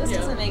doesn't. This Yeah.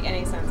 doesn't make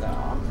any sense at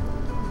all.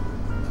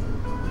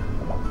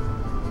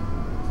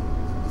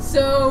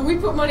 So we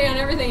put money on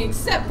everything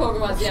except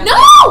Pokemon Snap.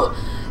 no!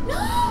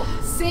 No!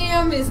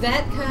 Sam is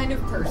that kind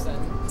of person.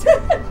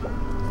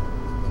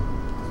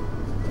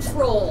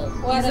 Troll.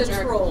 What He's a a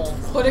jerk. troll.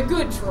 But a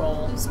good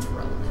troll. Who's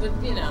trolling? But,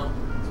 you know.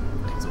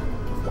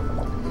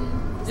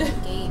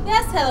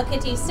 Yes, Hello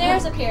Kitty.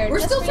 Stairs appeared. We're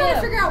just still for trying you.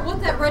 to figure out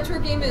what that retro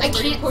game is I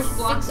where you can't push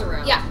blocks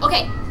around. Yeah,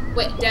 okay.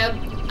 Wait, Deb,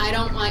 I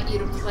don't want you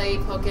to play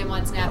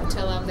Pokemon Snap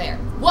until I'm there.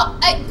 What?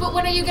 But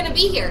when are you gonna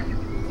be here?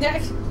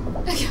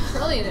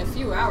 Probably in a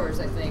few hours,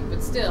 I think,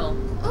 but still.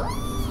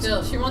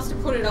 Still, she wants to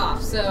put it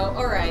off, so,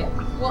 alright.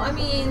 Well, I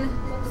mean,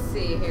 let's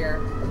see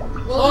here.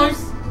 Well,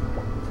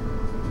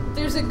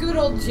 There's a good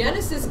old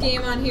Genesis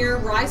game on here,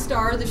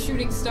 Rystar, the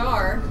Shooting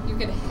Star. You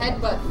can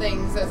headbutt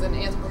things as an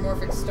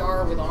anthropomorphic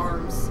star with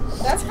arms.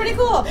 That's pretty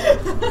cool. All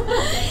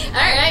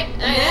right.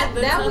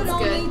 That would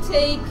only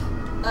take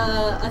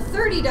a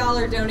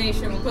 $30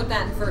 donation. We'll put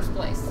that in first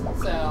place.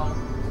 So,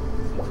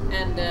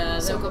 and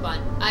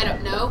Sokoban. I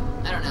don't know.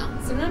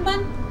 Cinnamon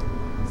bun?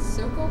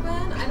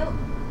 Sokoban? I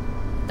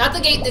don't. Not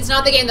the game. It's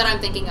not the game that I'm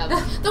thinking of.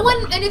 The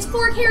one, and it's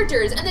 4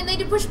 characters, and then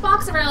they push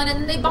box around,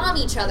 and then they bomb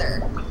each other.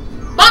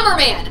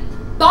 Bomberman.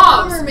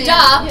 Bombs. Bomberman.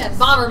 Duh. Yes.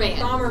 Bomberman.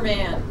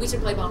 Bomberman. We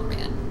should play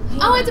Bomberman.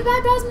 Yeah. Oh, it's a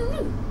bad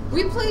Bowser.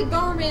 We played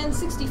Bomberman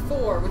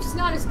 64, which is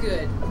not as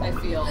good, I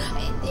feel.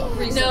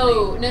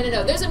 No.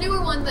 There's a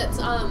newer one that's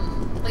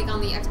like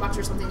on the Xbox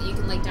or something that you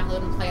can like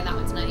download and play, and that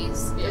one's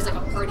nice. There's like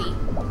a party.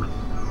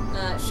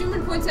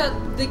 Schumann points out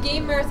the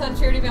Game Marathon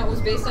charity event was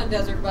based on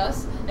Desert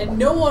Bus, and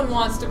no one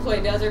wants to play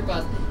Desert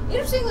Bus.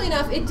 Interestingly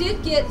enough, it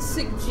did get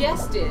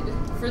suggested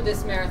for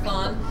this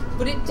marathon,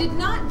 but it did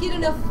not get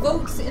enough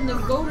votes in the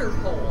voter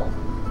poll.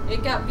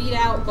 It got beat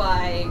out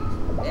by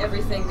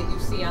everything that you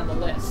see on the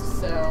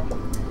list. So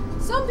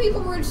some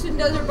people were interested in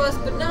Desert Bus,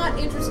 but not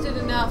interested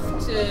enough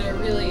to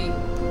really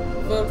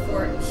vote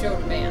for it and show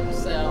demand.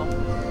 So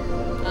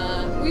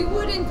we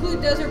would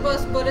include Desert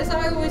Bus, but as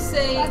I always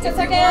say, if you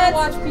want to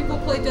watch people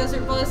play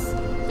Desert Bus,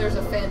 there's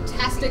a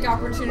fantastic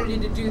opportunity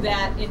to do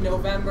that in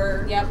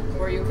November. Yep.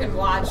 Where you can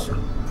watch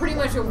pretty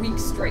much a week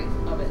straight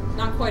of it.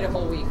 Not quite a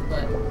whole week,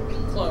 but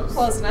close.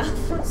 Close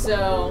enough.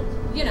 So,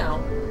 you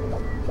know.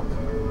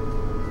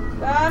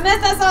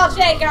 Mr. Salt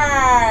Shaker!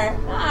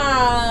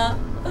 Ah.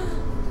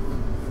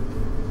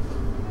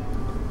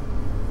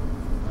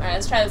 Alright,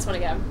 let's try this one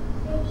again.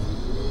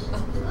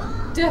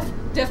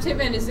 Deft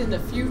Hitman is in the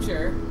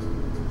future.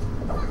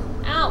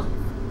 Ow!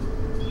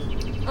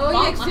 Oh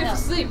yeah, Extreme to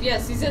Sleep.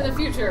 Yes, he's in the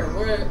future,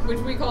 which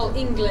we call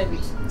England.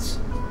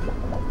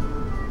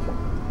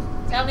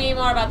 Tell me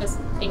more about this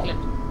England.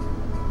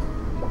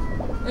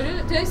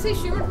 Did I say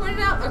Schumann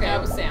pointed out? Okay,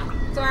 that was Sam.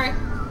 Sorry.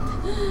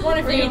 One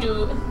of you.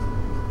 Redo.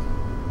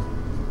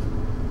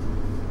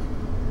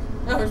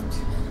 Oh,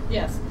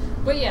 yes.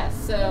 But yes,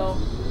 so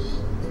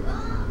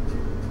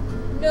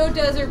no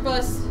Desert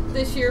Bus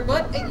this year,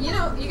 but you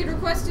know, you can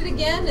request it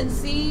again and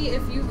see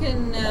if you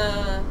can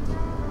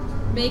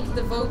make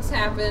the votes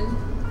happen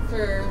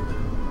for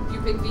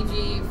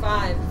UPickVG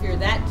 5 if you're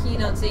that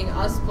keen on seeing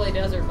us play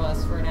Desert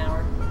Bus for an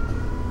hour.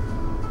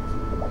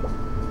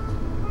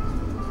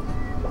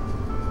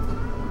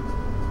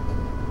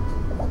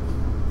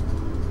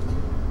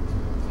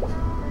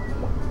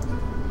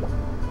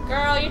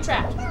 Girl, you're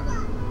trapped.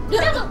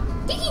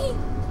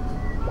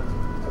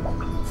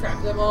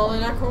 Trap them all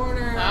in a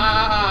corner.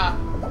 Ah!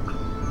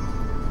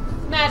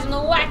 Imagine the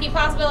wacky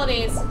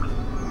possibilities.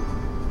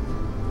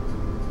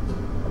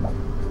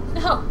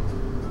 No.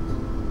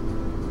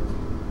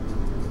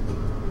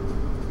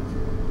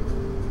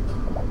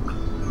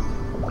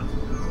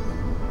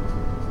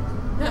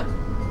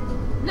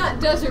 Not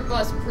Desert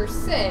Bus per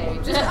se,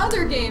 just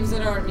other games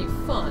that aren't any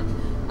fun.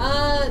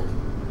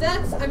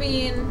 I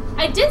mean...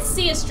 I did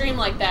see a stream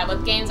like that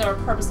with games that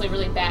were purposely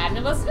really bad, and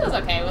it was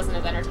okay. It wasn't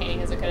as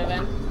entertaining as it could have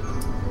been.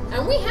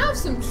 And we have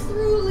some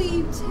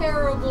truly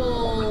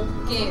terrible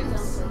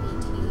games.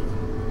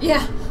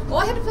 Yeah. Well,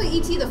 I had to play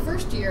E.T. the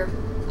first year.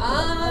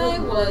 I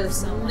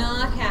was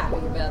not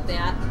happy about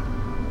that.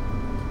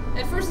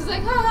 At first it's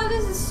like, haha,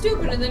 this is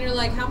stupid, and then you're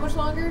like, how much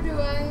longer do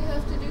I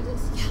have to do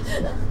this?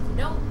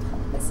 No,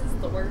 this is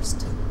the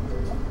worst.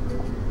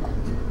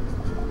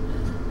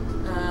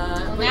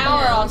 Now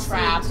we're all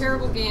trapped.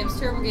 Terrible games,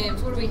 terrible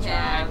games. What do we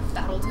have?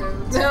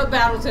 Battletoads. No,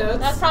 Battletoads.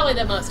 That's probably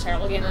the most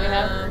terrible game that we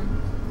have.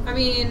 I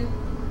mean,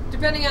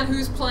 depending on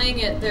who's playing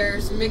it,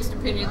 there's mixed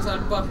opinions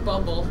on Buck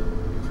Bumble.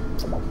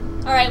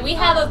 Alright, we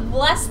have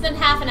less than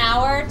half an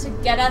hour to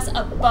get us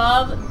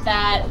above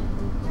that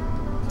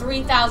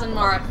 3,000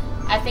 mark.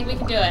 I think we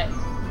can do it.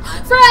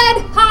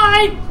 Fred,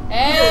 hide!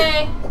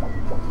 Hey!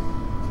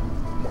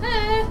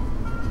 Hey!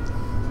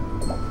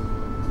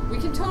 We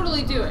can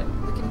totally do it.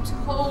 We can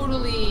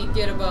totally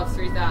get above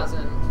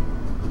 3,000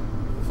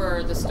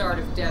 for the start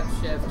of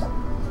DebbStep.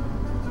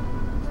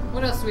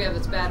 What else do we have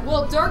that's bad?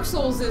 Well, Dark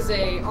Souls is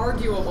a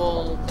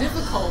arguable,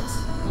 difficult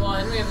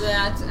one. We have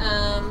that.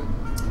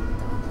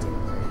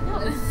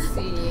 Let's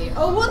see.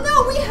 Oh, well,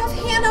 no, we have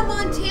Hannah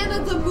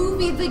Montana, the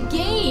movie, the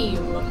game.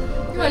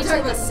 You want to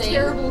talk about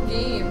terrible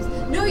games?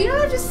 No, you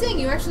don't have to sing.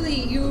 You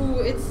actually,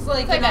 it's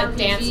like a RPG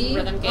dance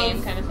rhythm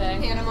game kind of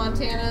thing. Hannah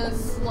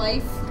Montana's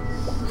life.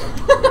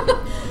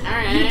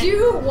 Alright. You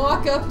do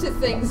walk up to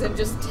things and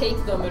just take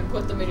them and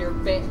put them in your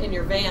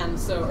van,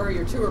 or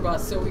your tour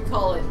bus. So we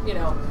call it, you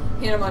know,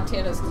 Hannah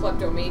Montana's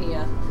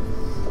kleptomania.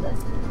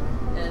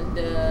 And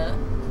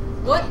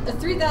what a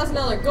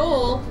 $3,000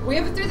 goal! We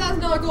have a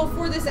 $3,000 goal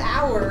for this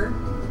hour.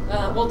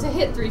 Well, to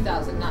hit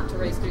 3,000, not to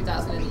raise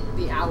 3,000 in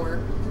the hour.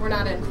 We're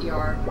not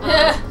NPR.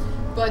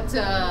 But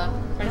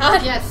We're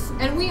not. Yes,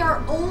 and we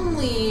are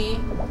only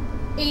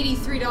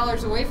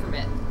 $83 away from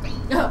it.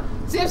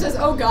 Sam says,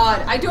 "Oh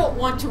God, I don't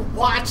want to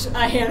watch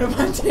a Hannah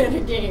Montana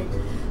game."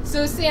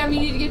 So Sam, you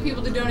need to get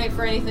people to donate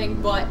for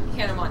anything but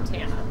Hannah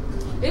Montana.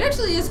 It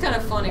actually is kind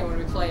of funny when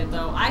we play it,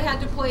 though. I had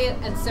to play it,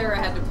 and Sarah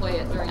had to play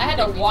it during I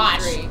had to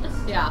watch.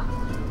 Yeah.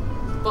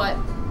 But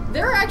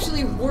there are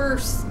actually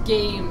worse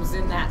games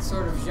in that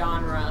sort of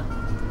genre.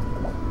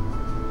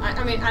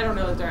 I mean, I don't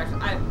know that they're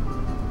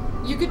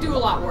actually... you could do a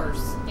lot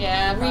worse.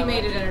 Yeah, We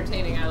made it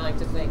entertaining, I like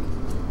to think.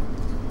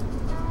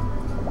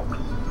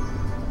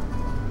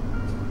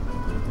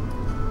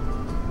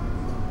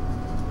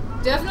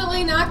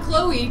 Definitely not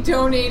Chloe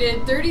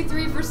donated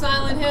 33 for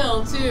Silent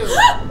Hill, too.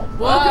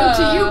 Welcome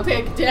to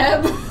UPick,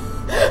 Deb.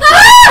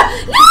 Ah!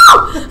 No!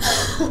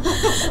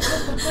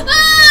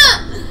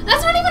 Ah!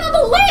 That's not even on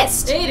the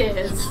list! It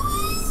is.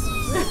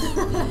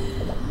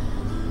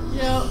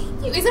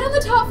 Yep. Is it on the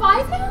top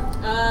 5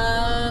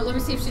 now? Let me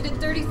see if she did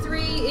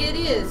 33. It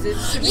is.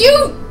 It's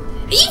You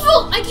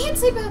evil! I can't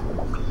say bad.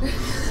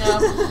 No.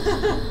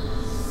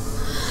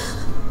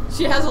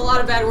 She has a lot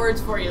of bad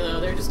words for you, though.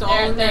 They're just all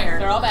in there.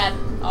 They're all bad.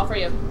 All for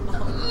you.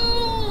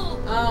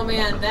 Oh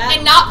man, that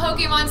And not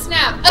Pokemon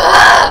Snap.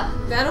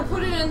 Ugh! that'll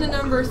put it in the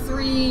number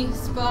 3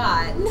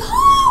 spot.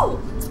 No!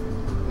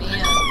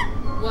 Man.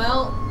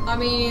 Well, I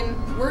mean,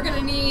 we're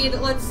gonna need.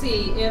 Let's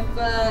see if.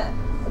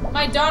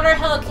 My daughter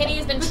Hello Kitty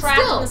has been But trapped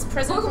still, in this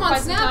prison for Pokemon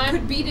quite some Snap time.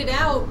 could beat it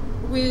out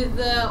with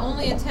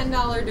only a $10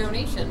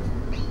 donation.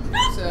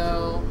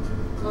 So,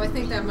 I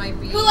think that might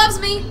be. Who loves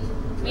me?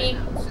 Me.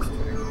 No, it's just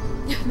Twitter.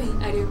 Me.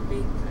 I do.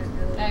 Me.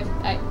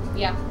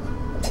 Yeah.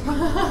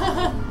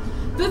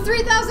 The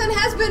 3,000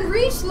 has been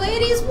reached,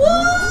 ladies.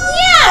 What?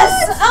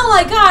 Yes! Oh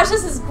my gosh,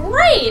 this is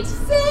great!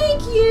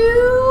 Thank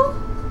you.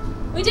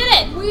 We did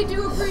it! We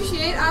do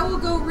appreciate. I will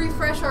go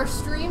refresh our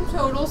stream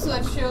total so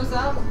that shows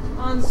up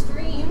on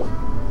stream.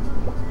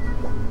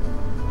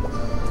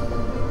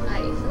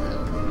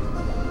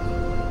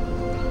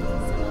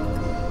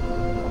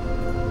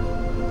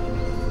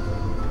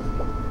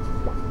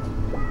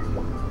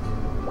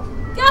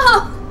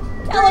 Go!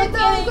 Hello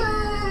Kitty!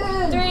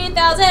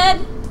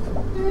 3,000!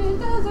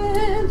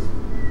 3,000.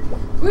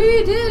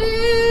 We did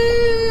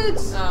it!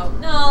 Oh,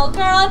 no,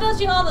 girl, I built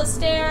you all the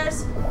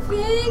stairs.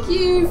 Thank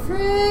you,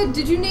 Fred.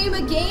 Did you name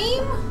a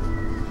game?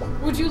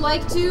 Would you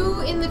like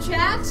to in the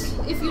chat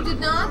if you did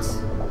not?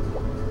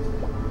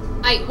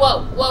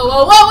 Whoa.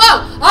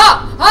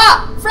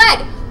 Ah!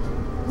 Fred!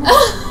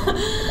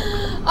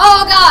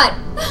 Oh god!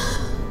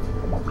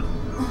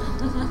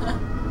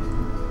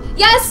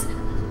 Yes!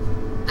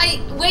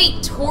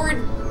 Wait, toward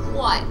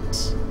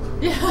what?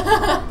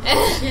 Yeah.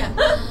 Yeah.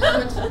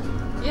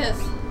 Yes.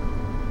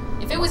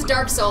 If it was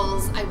Dark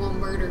Souls, I will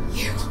murder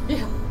you.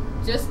 Yeah.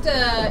 Just,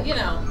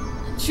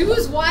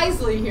 choose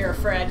wisely here,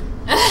 Fred.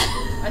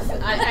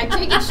 I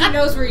take it she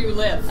knows where you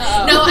live.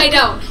 No, I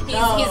don't.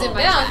 He's in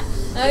my Yeah.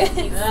 chat.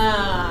 Okay.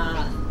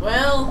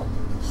 Well,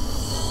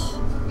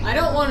 I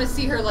don't want to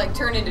see her,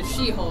 turn into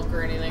She-Hulk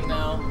or anything,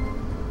 though.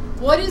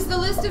 What is the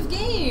list of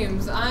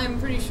games? I'm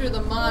pretty sure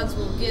the mods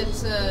will get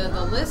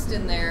the list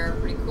in there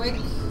pretty quick.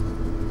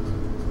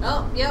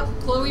 Oh, yep,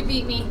 Chloe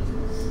beat me.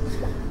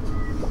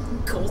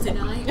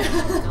 GoldenEye?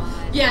 Oh,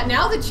 God. Yeah,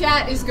 now the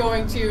chat is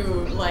going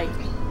to,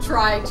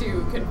 try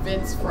to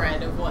convince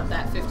Fred of what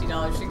that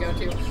 $50 should go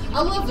to.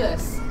 I love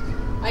this.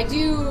 I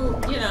do,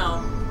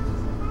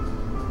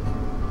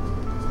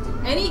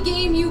 any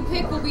game you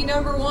pick will be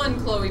number 1,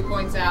 Chloe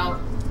points out.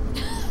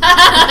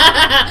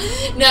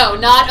 No,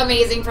 not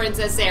Amazing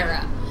Princess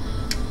Sarah.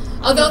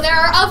 Although there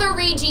are other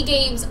ragey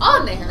games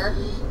on there,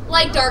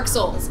 like Dark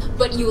Souls,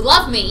 but you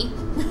love me.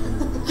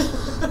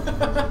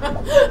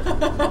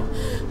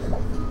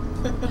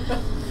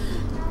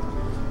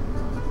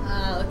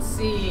 Let's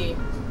see.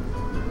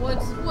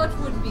 What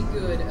would be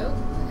good? Oh,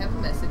 I have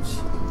a message.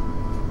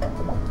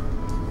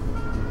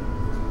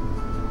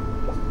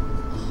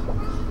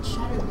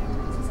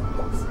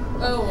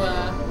 Oh,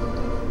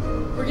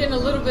 we're getting a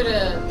little bit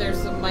of, there's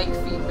some mic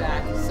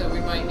feedback, so we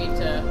might need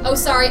to... Oh,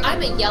 sorry,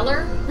 I'm a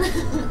yeller.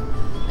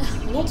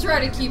 We'll try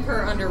to keep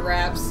her under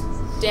wraps.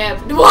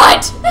 Deb,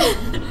 what?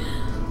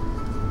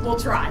 We'll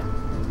try.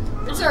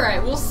 It's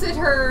alright, we'll sit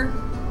her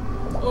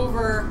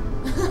over...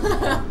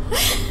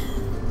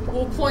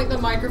 We'll point the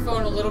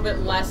microphone a little bit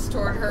less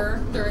toward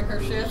her during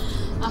her shift.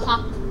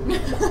 Uh-huh.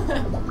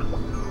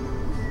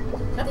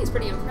 That thing's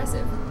pretty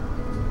impressive.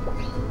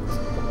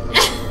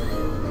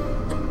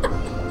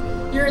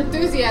 Your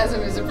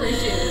enthusiasm is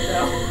appreciated,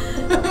 though.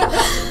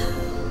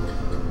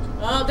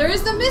 Oh, there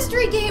is the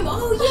mystery game.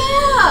 Oh,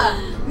 yeah!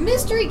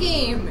 Mystery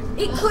game.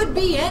 It could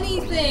be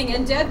anything,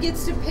 and Deb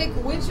gets to pick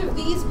which of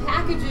these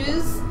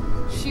packages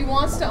she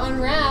wants to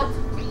unwrap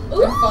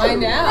to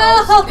find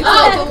out. Oh, It's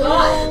like a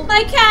lot.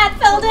 my cat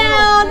fell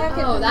down!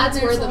 Oh, that's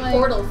where the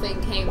portal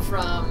thing came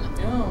from.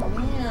 Oh,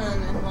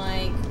 man.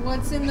 And,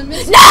 what's in the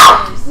mystery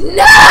No! games?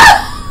 No!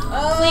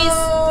 Please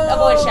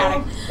avoid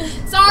shouting.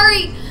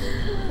 Sorry.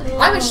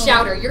 I'm a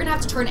shouter. You're gonna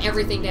have to turn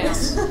everything down.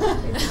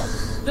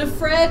 The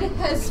Fred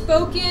has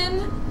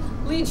spoken.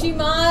 Lychee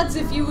Mods,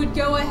 if you would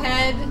go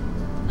ahead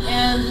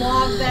and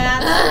log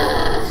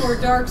that for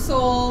Dark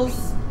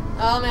Souls.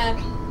 Oh man.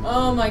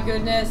 Oh my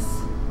goodness.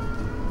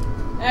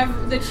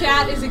 The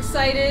chat is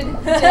excited.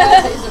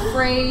 Deb is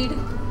afraid.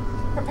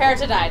 Prepare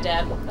to die,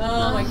 Deb.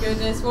 Oh my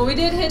goodness. Well, we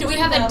did hit. Do we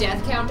have a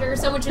death counter?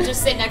 Someone should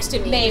just sit next to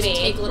me Maybe. and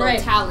just take little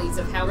tallies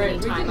of how many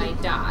times I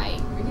die.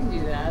 We can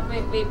do that.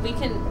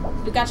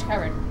 We got you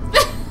covered.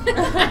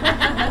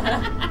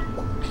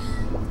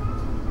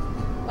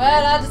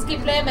 Well, I'll just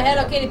keep playing my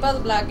Hello Kitty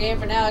puzzle block game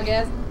for now, I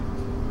guess.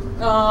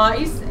 Aw,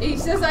 he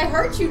says I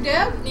hurt you,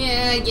 Deb.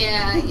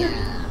 Yeah.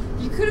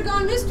 You could have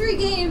gone mystery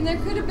game. There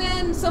could have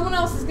been someone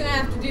else is gonna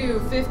have to do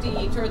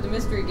 50 toward the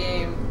mystery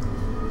game,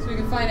 so we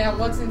can find out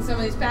what's in some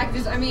of these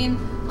packages. I mean,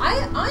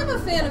 I'm a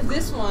fan of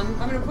this one.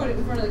 I'm gonna put it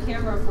in front of the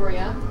camera for you.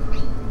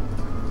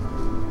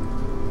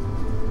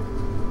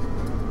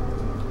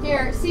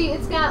 Here, see,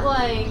 it's got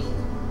like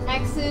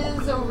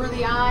X's over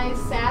the eyes,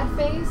 sad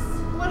face.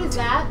 What is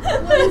that?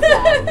 What is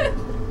that?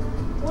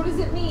 What does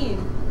it mean?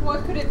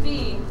 What could it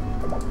be?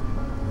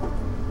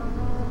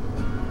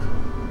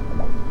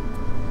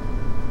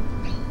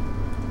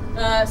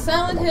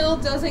 Silent Hill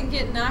doesn't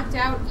get knocked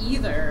out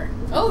either.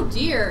 Oh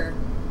dear.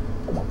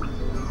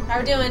 How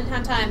we doing?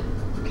 On time.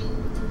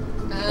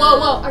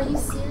 Whoa, are you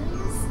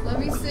serious? Let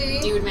me see.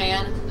 Dude,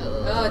 man.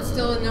 Oh, it's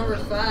still at number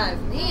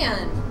 5.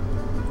 Man.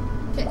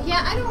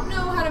 Yeah, I don't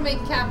know how to make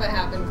Kappa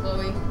happen,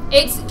 Chloe.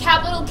 It's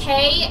capital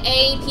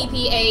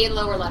K-A-P-P-A in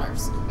lower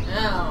letters.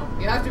 Oh,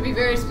 you have to be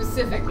very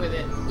specific with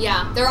it.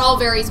 Yeah, they're all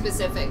very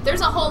specific.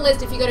 There's a whole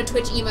list. If you go to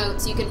Twitch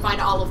emotes, you can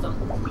find all of them.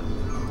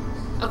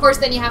 Of course,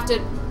 then you have to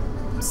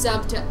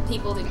sub to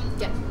people to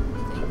get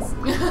things.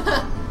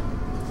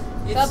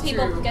 It's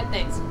people true. get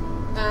things.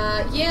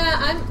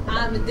 Yeah,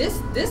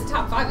 this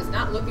top 5 is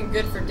not looking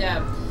good for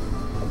Deb.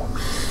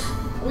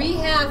 We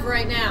have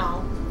right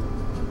now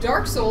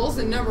Dark Souls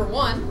in number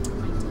 1. Oh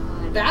my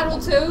god.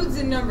 Battletoads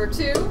in number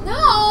 2.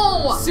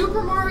 No!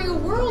 Super Mario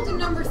World in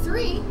number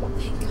 3.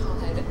 Thank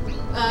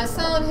god.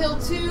 Silent Hill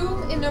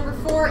 2 in number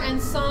 4,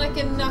 and Sonic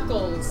and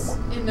Knuckles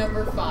in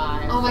number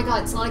 5. Oh my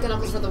god, Sonic and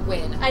Knuckles for the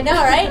win. I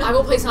know, right? I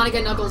will play Sonic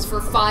and Knuckles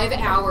for 5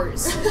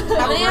 hours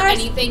How many over hours?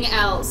 anything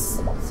else.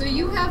 So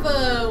you have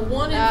a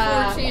 1 in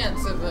 4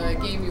 chance of a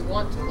game you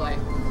want to play.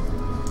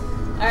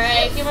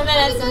 Alright, a few more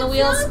minutes and the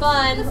wheel's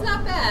spun. That's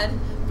not bad.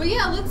 But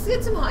yeah, let's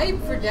get some hype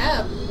for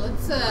Deb.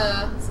 Let's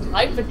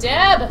Hype for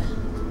Deb!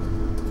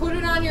 put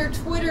it on your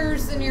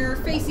Twitters and your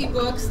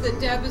Facebooks that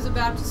Deb is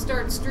about to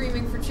start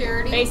streaming for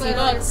charity. Let all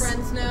your Facebooks.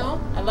 friends know.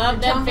 I love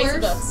Your them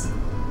Tumblrs, Facebooks.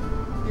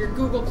 Your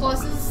Google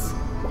Pluses.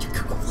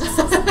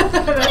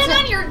 Put it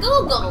on your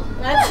Google.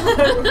 That's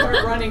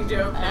our running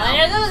joke now.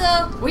 There you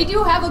go. We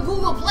do have a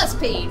Google Plus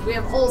page. We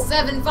have a whole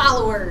 7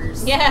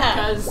 followers.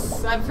 Yeah.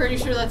 Because I'm pretty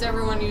sure that's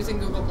everyone using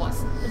Google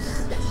Plus.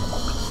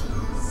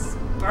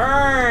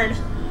 Burn.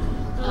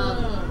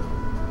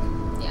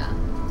 Yeah.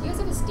 You guys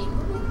have a Steam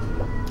group?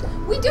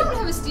 We don't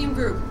have a Steam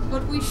group,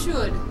 but we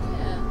should.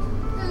 Yeah.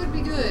 That would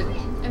be good.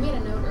 I made a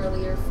note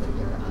earlier for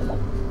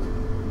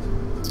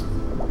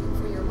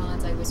your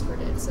mods. I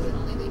whispered it so that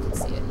only they could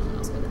see it, no one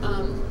else could.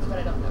 But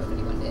I don't know if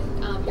anyone did.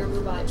 Your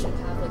Moobot should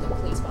have like a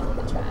please follow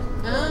the chat.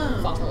 Oh.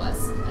 Follow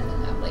us, and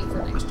then that like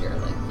for next year,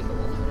 like people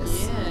will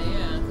notice.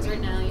 Yeah. Because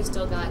right now you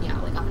still got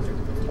like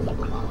 150 people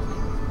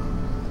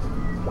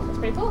following. That's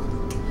pretty cool.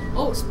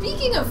 Oh,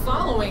 speaking of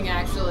following,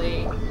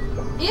 actually,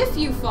 if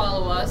you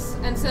follow us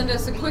and send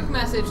us a quick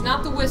message,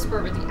 not the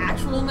whisper, but the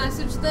actual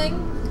message thing,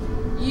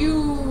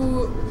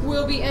 you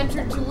will be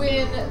entered to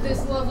win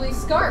this lovely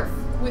scarf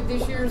with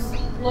this year's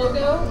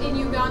logo in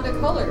Uganda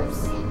colors.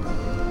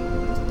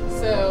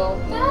 So,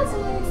 That's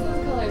nice.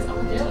 Those colors. I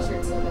want the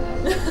t-shirt so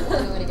bad.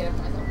 I'm going to get it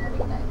for myself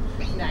for my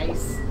birthday.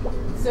 nice.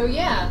 So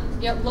yeah,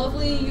 yep,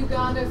 lovely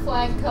Uganda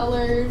flag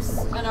colors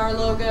and our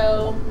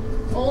logo.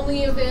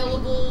 Only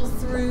available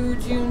through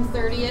June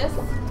 30th.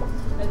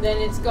 And then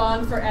it's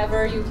gone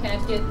forever. You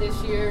can't get this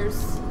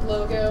year's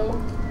logo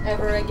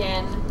ever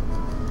again.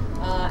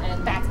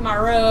 And That's my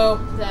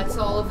robe. that's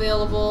all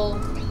available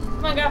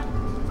Come on, girl.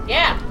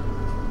 Yeah.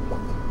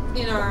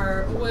 in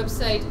our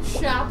website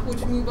shop, which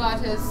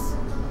Moobot has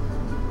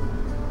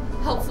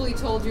helpfully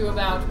told you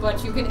about.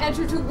 But you can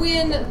enter to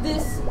win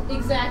this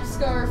exact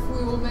scarf.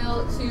 We will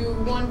mail it to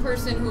one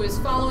person who is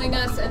following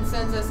us and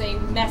sends us a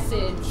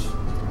message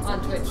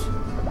on Twitch.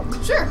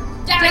 Sure,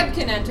 Deb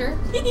can enter.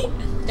 Deb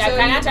So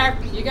can enter.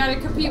 You gotta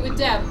compete with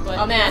Deb, but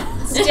Oh man,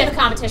 stiff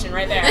competition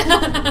right there.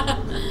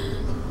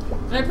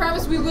 And I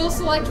promise we will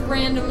select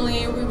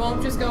randomly. We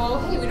won't just go, oh,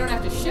 hey, we don't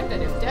have to ship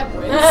it if Deb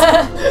wins.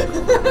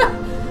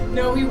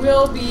 No, we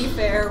will be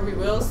fair. We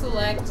will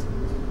select.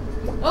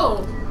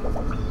 Oh,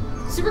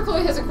 Super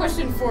Chloe has a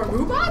question for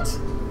Moobot?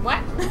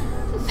 What?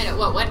 I know,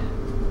 what?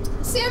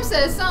 Sam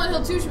says Silent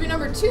Hill 2 should be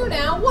number 2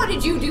 now. What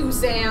did you do,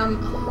 Sam?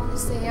 Oh,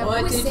 Sam. What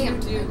Who is did Sam?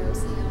 you do? I know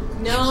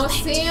Sam. No,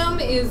 Sam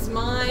is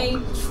my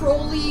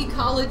trolley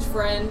college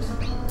friend.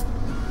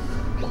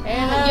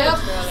 Yep,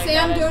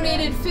 Sam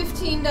donated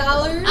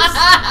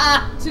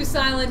 $15 to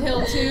Silent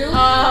Hill 2.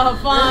 Oh,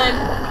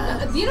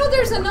 fun. You know,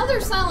 there's another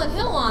Silent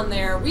Hill on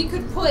there. We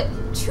could put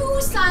 2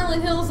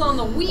 Silent Hills on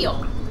the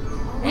wheel.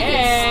 We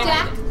Hey. could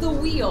stack the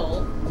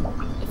wheel.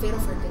 If Fatal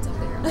Frame gets up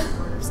there, I'm gonna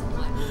murder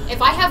someone.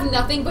 If I have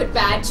nothing but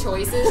bad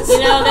choices, You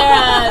know,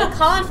 they're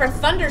calling for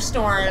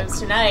thunderstorms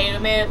tonight.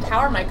 Maybe the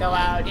power might go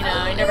out. You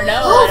know, you never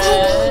know.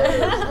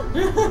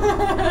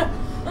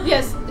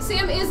 Yes,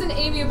 Sam is an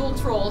amiable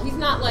troll. He's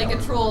not like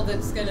a troll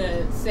that's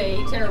gonna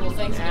say terrible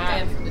things and get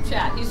banned from the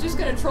chat. He's just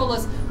gonna troll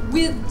us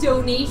with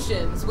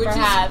donations, which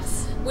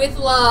Perhaps. with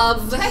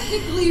love. is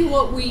technically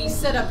what we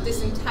set up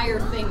this entire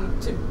thing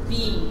to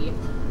be.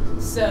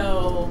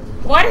 So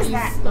What is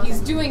that? he's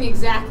doing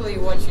exactly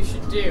what you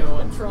should do,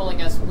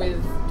 trolling us with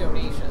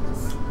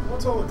donations.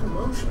 What's all the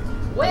commotion?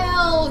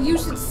 Well, you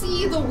should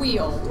see the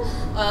wheel.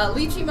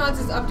 Lychee Mods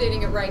is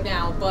updating it right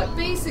now, but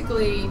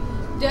basically,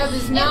 Deb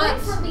is It not.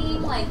 went from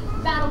being like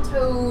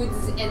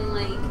Battletoads and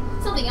like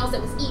something else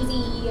that was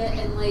easy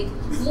and like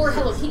more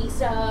Hello Kitty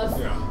stuff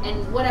Yeah.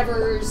 and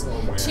whatever's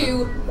Oh, man.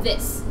 to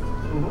this.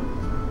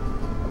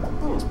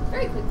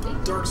 Very quickly.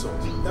 Dark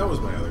Souls. That was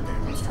my other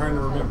game. I was trying to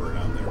remember it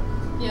out there.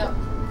 Yep.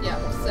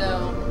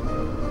 So,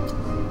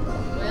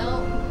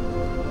 well,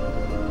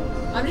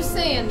 I'm just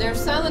saying, there's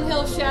Silent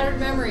Hill Shattered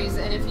Memories,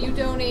 and if you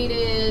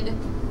donated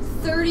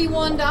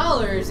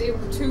 $31, it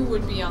too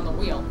would be on the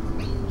wheel.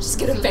 Just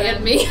gonna So ban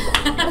then- me.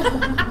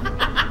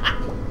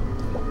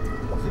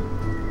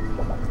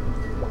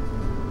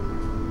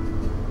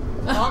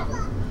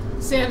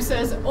 Sam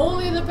says,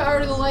 only the power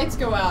to the lights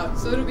go out,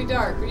 so it'll be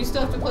dark, but you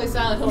still have to play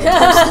Silent Hill and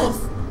Dark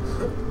Souls.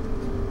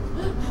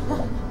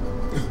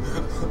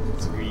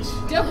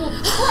 Deb will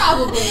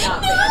probably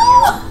not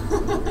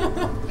ban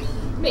you.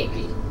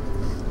 Maybe.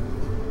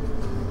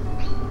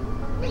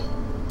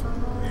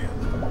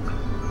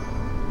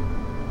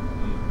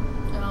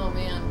 Oh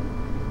man.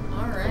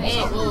 Alright. Man.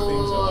 Some of the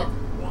things Ooh. are like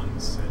 1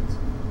 cent.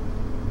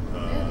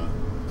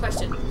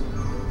 Question.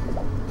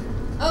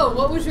 Oh,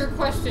 what was your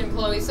question,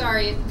 Chloe?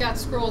 Sorry, it got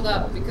scrolled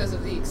up because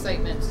of the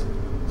excitement.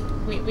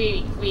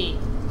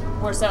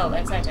 We're so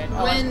excited.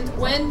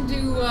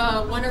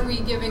 Oh, When are we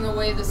giving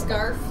away the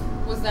scarf?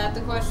 Was that the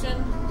question?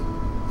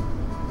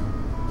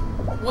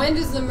 When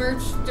does the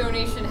merch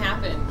donation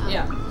happen?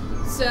 Yeah.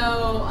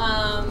 So,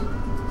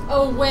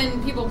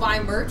 when people buy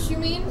merch, you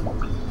mean?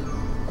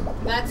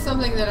 That's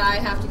something that I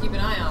have to keep an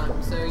eye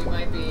on, so you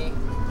might be...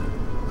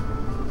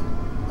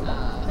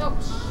 Nope.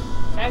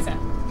 Scheiße.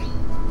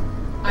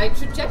 I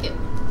should check it,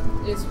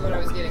 is what I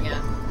was getting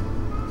at.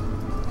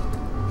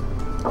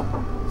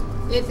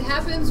 It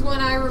happens when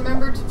I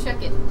remember to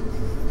check it.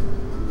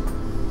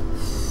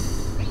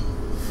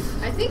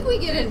 I think we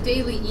get a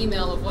daily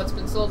email of what's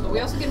been sold, but we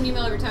also get an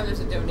email every time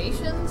there's a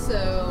donation,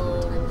 so...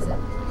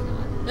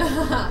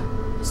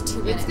 It's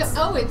 2 minutes. it's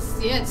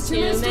 2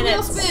 minutes to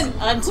wheel spin.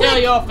 Until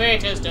Quick, your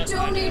fate is decided.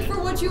 donate for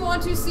what you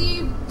want to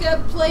see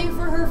Deb play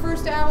for her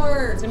first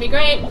hour. It's gonna be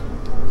great.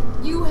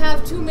 You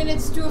have 2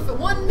 minutes to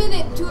 1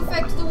 minute to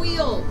affect the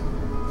wheel.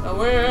 I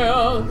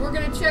will. We're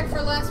gonna check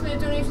for last minute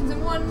donations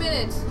in 1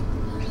 minute.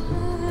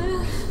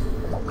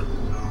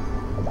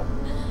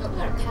 I'm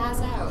gonna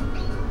pass out.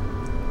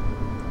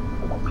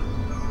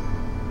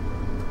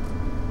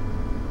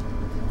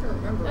 I have to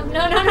remember.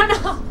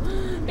 No.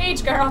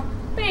 Beach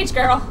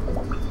girl.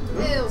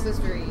 Whales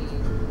history.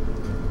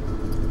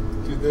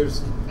 Dude,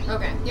 there's...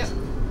 Okay, yep.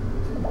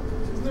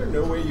 Isn't there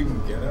no way you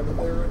can get out of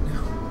there right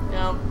now?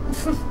 No.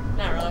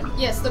 Not really.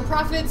 Yes, the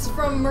profits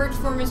from merch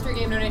for mystery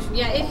game donation.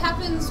 Yeah, it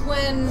happens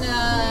when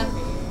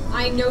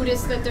I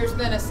notice that there's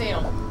been a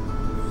sale.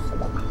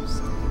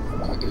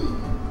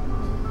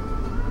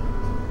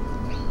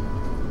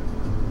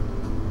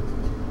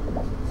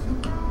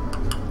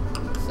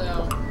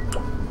 So,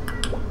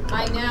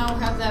 I now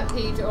have that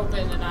page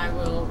open and I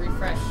will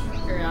refresh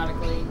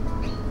periodically.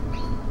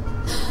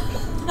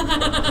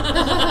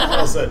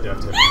 Well said,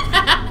 DebbStep.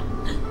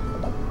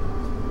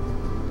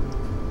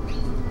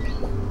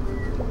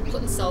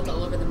 Putting salt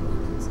all over the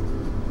wounds.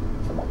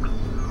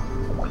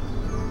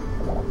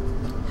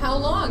 How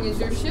long is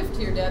your shift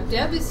here, Deb?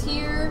 Deb is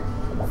here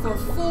for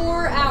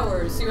 4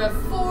 hours. You have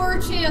 4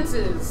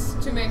 chances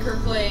to make her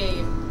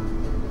play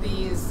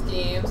these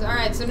games.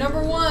 Alright, so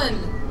number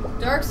 1,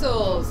 Dark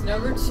Souls.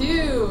 Number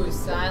 2,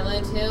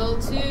 Silent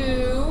Hill 2.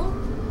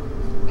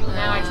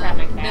 Now I trap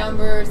my cat.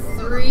 Number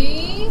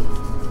 3.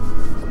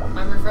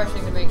 I'm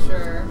refreshing to make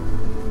sure.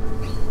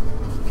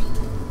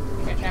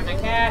 I think I trapped my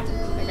cat.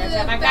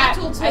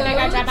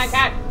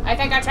 I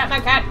think I trapped my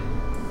cat.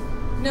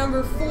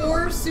 Number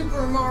 4,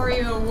 Super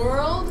Mario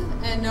World.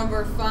 And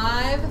number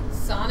 5,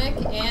 Sonic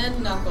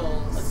and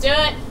Knuckles. Let's do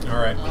it.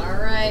 Alright.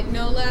 Alright,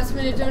 no last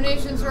minute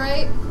donations,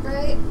 right?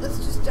 Right? Let's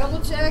just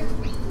double check.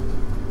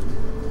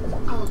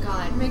 Oh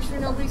god. Make sure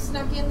nobody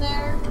snuck in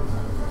there.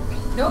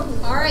 Nope.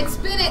 Alright,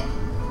 spin it.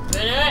 Do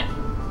it.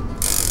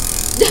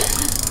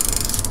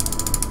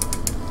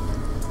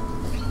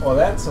 Well,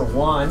 that's a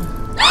 1.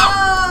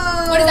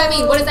 Oh! What does that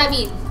mean? What does that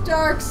mean?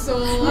 Dark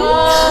Souls.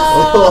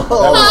 Oh.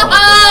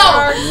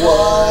 Dark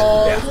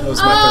Souls. Yeah, that was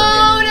my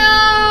third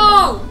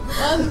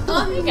Oh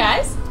no! You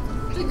guys.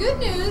 The good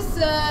news,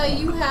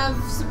 you have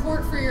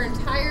support for your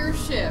entire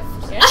shift.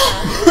 Yeah.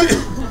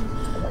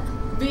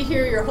 Be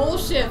here your whole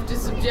shift to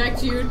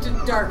subject you to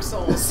Dark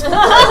Souls.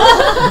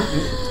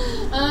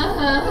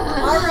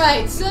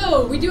 Alright,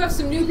 so we do have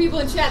some new people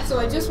in chat, so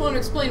I just want to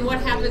explain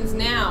what happens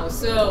now.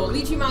 So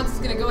Lychee Mounts is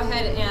going to go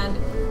ahead and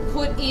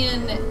put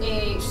in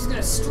she's going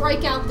to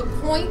strike out the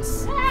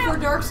points for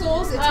Dark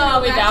Souls. It's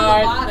going to go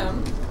back to the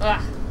bottom.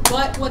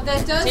 But what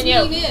that does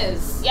mean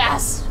is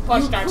yes,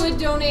 you could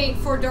donate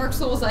for Dark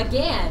Souls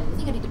again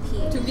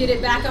to get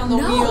it back on the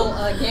wheel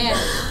again.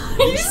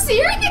 Are you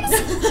serious?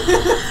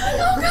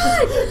 Oh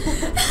god!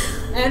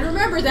 And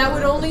remember, that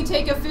would only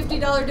take a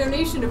 $50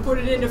 donation to put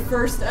it into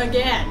first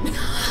again.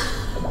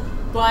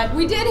 But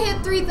we did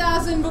hit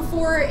 3,000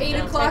 before 8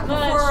 o'clock,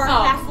 before our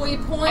halfway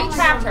point. I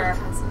trapped her.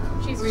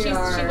 She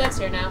lives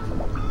here now.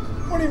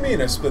 What do you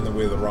mean I spin the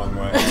wheel the wrong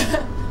way?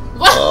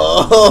 What?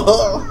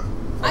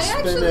 I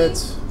spin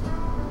it.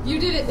 You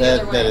did it the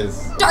other way. That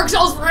is Dark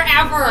Souls forever!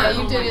 Yeah,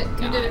 you did it.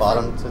 You did it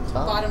bottom to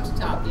top. Bottom to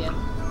top, yeah.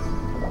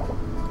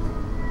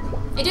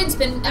 It didn't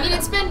spin. I mean,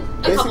 it's been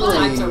a couple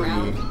times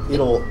around.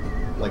 It'll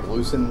like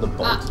loosen the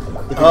bolt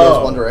if it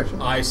goes one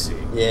direction. I see.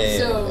 Yeah.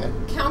 So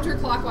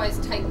counterclockwise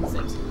tightens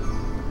it.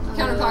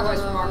 Counterclockwise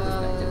from our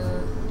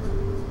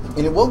perspective.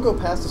 And it won't go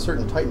past a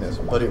certain tightness,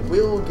 but it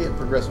will get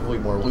progressively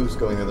more loose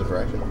going the other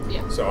direction.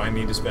 Yeah. So I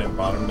need to spin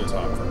bottom to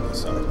top from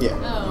this side. Yeah.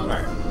 Oh.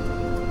 Alright.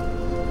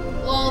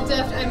 Well,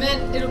 I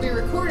meant it'll be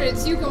recorded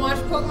so you can watch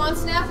Pokemon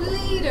Snap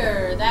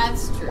later.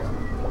 That's true.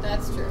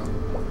 That's true.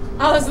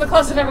 Oh, this is the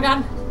closest I've ever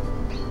gotten.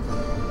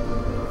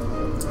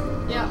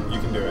 Yeah. You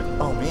can do it.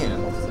 Oh man.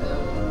 So.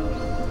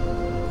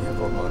 Yeah,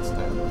 Pokemon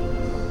Snap.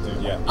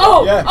 Dude, yeah.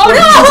 Oh! Yeah.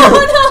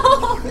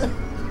 Oh no! No!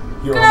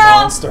 You're Girl. a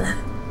monster.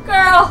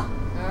 Girl!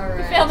 Alright.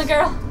 You failed me,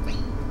 girl.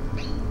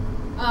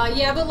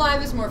 Yeah, but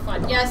live is more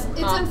fun. Yes,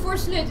 it's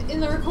unfortunate in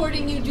the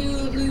recording you do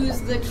lose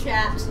the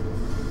chat,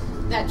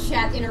 that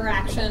chat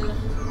interaction,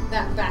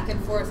 that back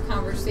and forth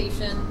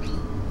conversation.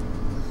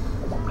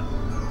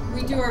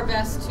 We do our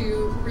best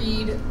to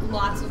read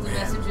lots of the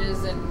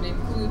messages and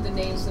include the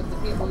names of the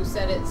people who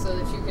said it so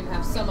that you can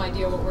have some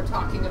idea what we're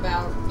talking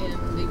about in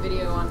the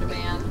video on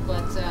demand,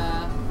 but,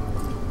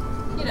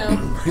 you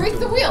know, break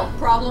the wheel.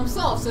 Problem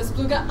solved, says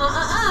Bluga.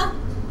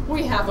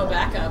 We have a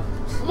backup.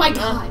 Oh my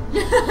god.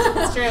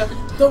 That's true.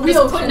 The wheel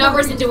Just put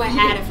numbers into a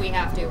hat if we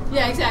have to.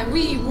 Yeah, exactly.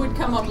 We would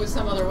come up with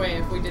some other way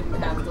if we didn't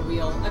have the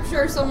wheel. I'm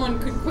sure someone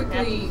could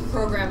quickly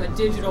program a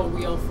digital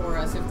wheel for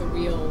us if the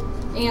wheel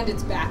and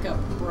its backup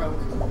broke.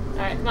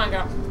 Alright, come on,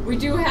 girl. We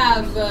do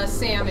have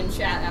Sam in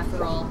chat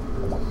after all.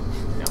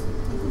 No.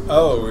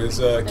 Oh, is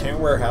Can't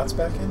Wear Hats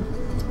back in?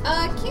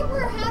 Can't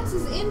Wear Hats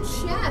is in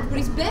chat, but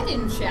he's been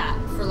in chat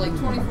for like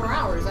 24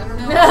 hours. I don't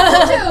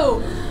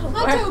know.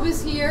 Huntob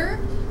is here.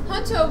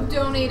 Huntob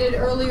donated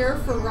earlier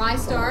for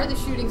Rystar, the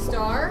shooting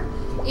star.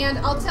 And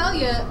I'll tell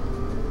you,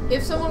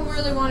 if someone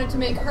really wanted to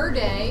make her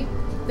day,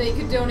 they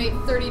could donate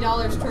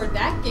 $30 toward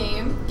that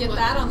game, get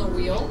that on the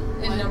wheel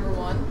in number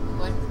 1.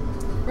 What?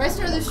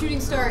 Rystar, the shooting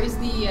star is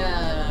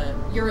the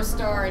you're a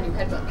star and you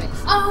headbutt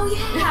things. Oh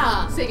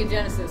yeah! Sega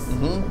Genesis.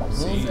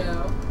 See.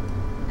 So,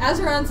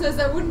 Azeron says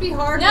that wouldn't be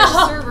hard No. on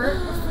the server.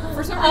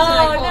 For some reason,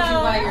 I called you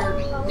by no.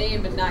 your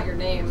name and not your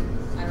name.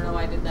 I don't know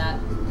why I did that.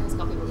 Let's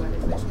call people by their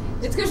Twitch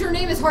names. It's because your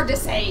name is hard to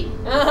say.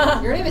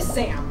 Your name is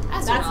Sam.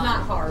 Azeron. That's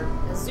not hard.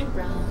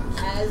 Azuran.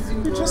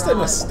 Azuran. You're just in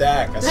a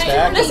stack. A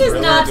stack This is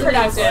really not good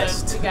productive,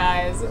 request. you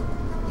guys.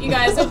 You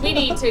guys, we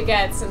need to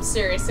get some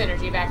serious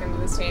synergy back into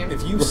this team.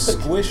 If you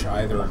squish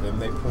either of them,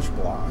 they push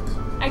blocks.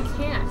 I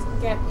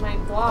can't get my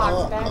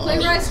blocks back. Play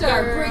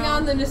Rystar. Bring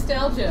on the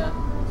nostalgia.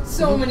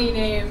 So many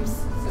names,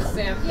 says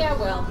Sam. Yeah,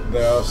 well.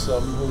 There are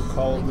some who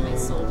call me. My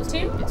soul just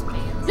Two? pooped its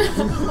pants.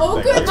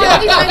 Oh, good. Go,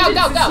 Johnny go, go,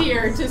 Vengeance go, go. is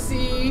here to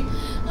see Deb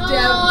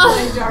Oh.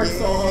 play Dark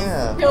Souls.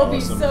 Yeah. He'll be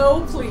Awesome.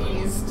 so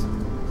pleased.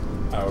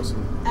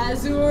 Awesome.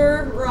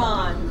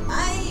 Azuran.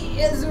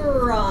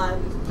 Azuran.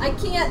 I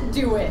can't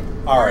do it.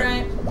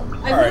 Alright.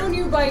 I've Alright. known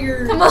you by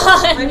your. Come on.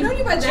 I've known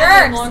you by that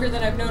name Jerks. longer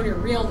than I've known your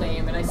real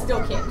name, and I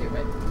still can't do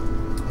it.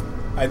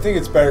 I think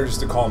it's better just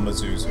to call him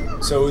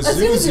Azuzu. So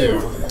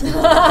Azuzu.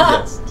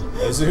 Yes.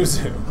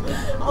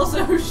 Azuzu.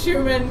 Also,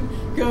 Schumann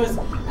goes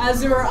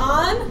Azur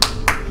on,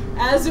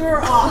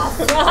 Azur off.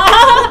 Go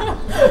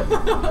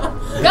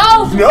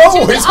No,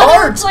 to the it's other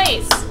hard.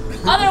 place.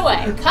 Other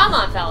way. Come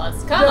on,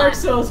 fellas. Come Dark on.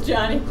 Souls,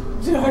 Johnny.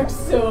 Dark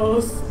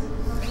Souls.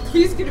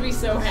 He's gonna be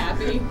so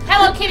happy.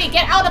 Hello, Kitty.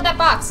 Get out of that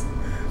box.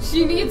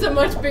 She needs a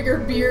much bigger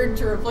beard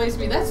to replace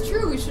me. That's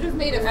true. We should have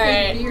made a All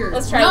fake right. beard.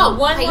 Let's try No,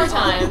 one I more hate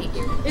time. it.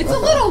 It's a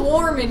little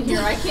warm in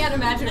here. I can't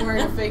imagine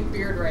wearing a fake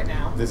beard right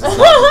now. This is not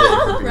the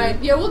day for Right.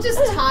 Yeah, we'll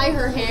just tie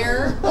her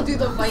hair. We'll do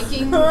the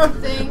Viking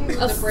thing with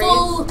A the braids.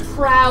 full,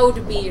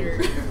 proud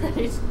beard.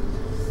 Right.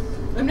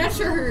 I'm not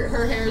sure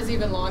her hair is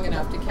even long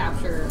enough to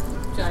capture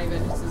Johnny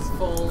Vengeance's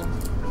full.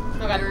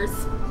 Oh, God.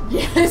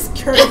 Yes,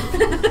 Kurt.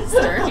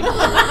 Sorry.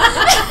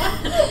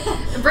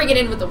 Bring it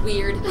in with the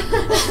weird.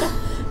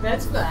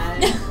 That's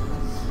fine.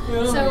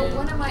 Oh, So, man.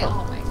 what am I?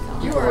 Oh my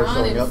god. You are on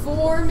showing in up.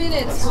 4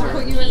 minutes. We'll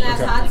put you in that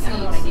Okay. hot I don't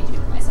know what I seat. need to do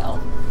for myself.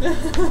 I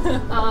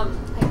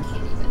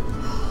can't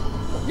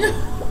even.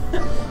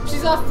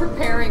 She's off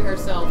preparing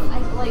herself.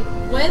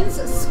 When's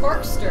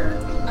Sparkster?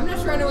 I'm not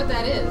sure I know what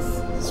that is.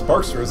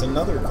 Sparkster is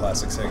another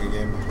classic Sega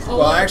game. Oh, Well,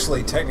 what?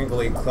 actually,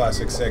 technically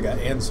classic Sega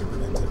and Super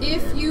Nintendo.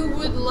 If you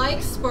would like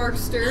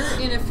Sparkster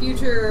in a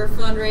future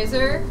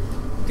fundraiser,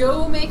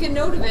 go make a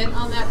note of it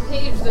on that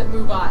page that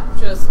Moobot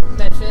just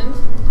mentioned.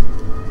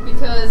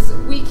 Because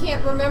we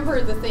can't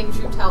remember the things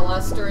you tell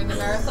us during the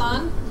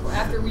marathon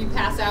after we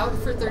pass out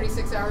for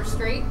 36 hours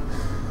straight.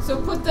 So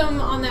put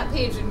them on that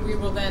page and we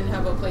will then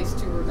have a place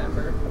to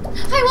remember.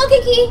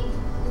 Hi, Wilkiki!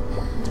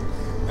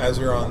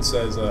 Azuron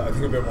says, I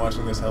think I've been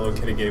watching this Hello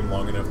Kitty game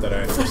long enough that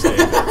I understand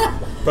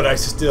it, but I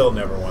still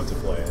never want to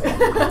play it.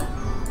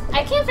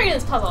 I can't figure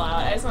this puzzle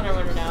out. I just want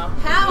everyone to know.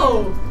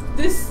 How?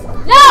 This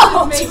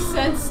No! makes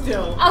sense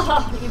still.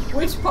 Oh,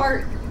 Which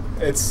part?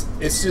 It's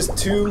just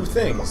two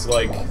things.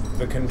 Like,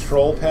 the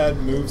control pad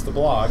moves the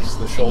blocks,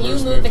 the you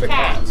shoulders move the the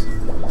cat.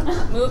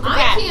 cat. Move the I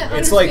cat. can't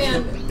It's like-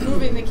 understand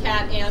moving the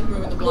cat and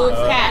moving the block. Move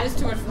cat. That is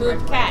too much for my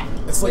Move brain. cat.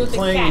 It's like Move the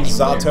playing cat.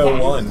 Zato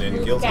Move 1 in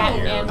Move Guilty cat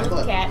Gear. and I move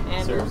thought cat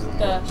and Sarah move was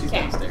the She's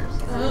cat. downstairs.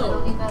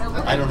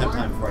 Oh. I don't have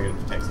time before I get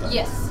to text that.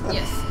 Yes,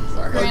 yes.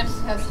 Grant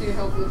has to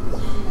help with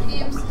the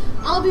games.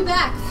 I'll be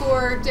back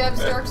for Deb's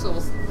Dark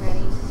Souls.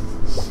 Ready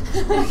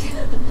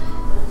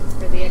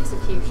for the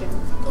execution.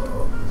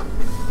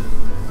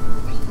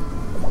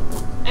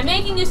 I'm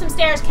making you some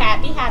stairs,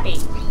 cat. Be happy.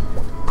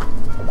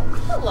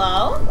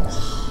 Hello.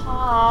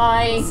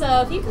 Hi.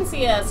 So if you can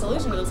see a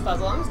solution to this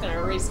puzzle, I'm just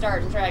gonna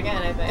restart and try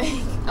again, I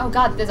think. Oh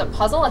god, there's a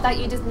puzzle? I thought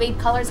you just made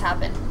colors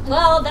happen.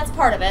 Well, that's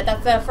part of it.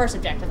 That's the first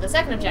objective. The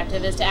second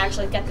objective is to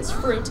actually get this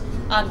fruit,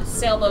 the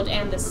sailboat,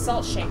 and this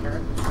salt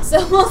shaker.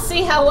 So we'll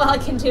see how well I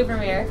can do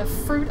from here. The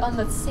fruit on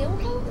the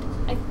sailboat?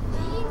 I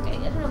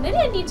don't know, maybe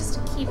I need just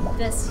to keep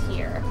this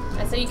here.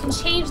 And so you can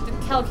change the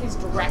Kelly's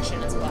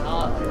direction as well.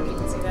 I don't know if you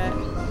can see that.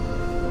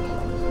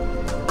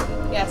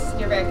 Yes,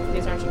 you're very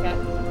confused, aren't you, Kat?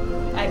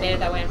 I made it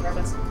that way on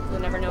purpose. You'll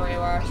never know where you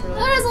are, truly.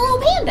 Oh, there's a little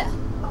panda.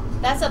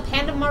 That's a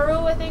panda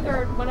maru, I think,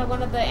 or one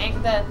of the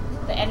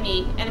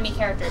enemy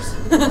characters.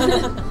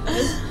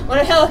 One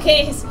of Hello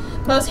Kitty's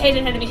most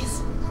hated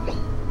enemies.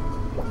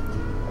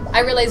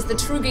 I realized the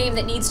true game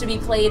that needs to be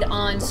played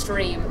on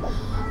stream.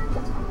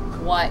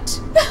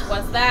 What?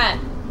 What's that?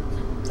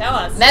 Tell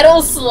us.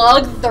 Metal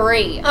Slug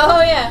 3.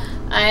 Oh yeah.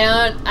 I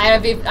have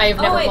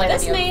never Oh wait, played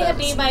this any may of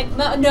be those. my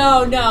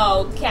no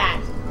cat.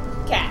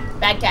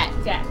 Bad cat.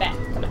 Cat.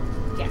 Come on,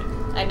 cat.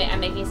 I'm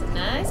making some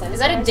nice. Is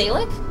that a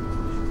Dalek?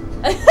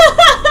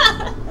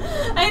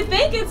 I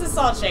think it's a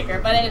salt shaker,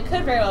 but it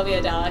could very well be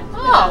a Dalek. Who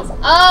knows?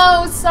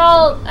 Oh,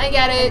 salt. I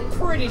get it.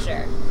 Pretty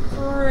sure.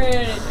 All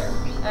right,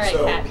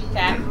 So-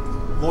 cat.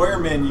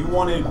 Lawyerman, you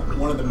wanted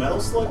one of the Metal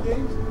Slug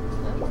games?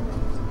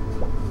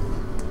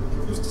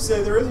 Who's to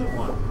say there isn't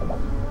one?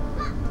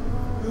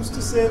 Who's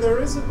to say there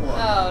isn't one?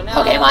 Oh no.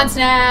 Pokemon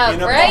Snap,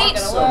 In a right?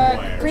 box Gonna work.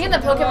 somewhere. Bring in the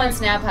Pokemon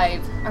Snap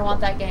hype. I want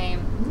that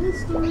game.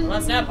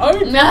 Pokemon Snap.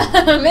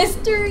 Oh.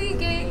 Mystery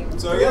game.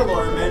 So yeah,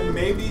 Lawyerman,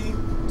 maybe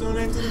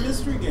donate to the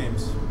mystery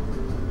games.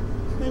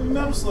 Maybe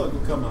Metal Slug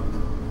will come up.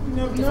 You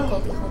never know.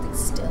 Difficulty holding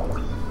still.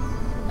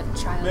 Like a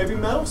child. Maybe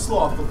Metal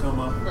Sloth will come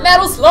up.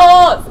 Metal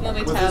Sloth! You'll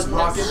be With toast his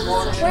rocket next.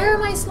 launcher. Where are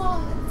my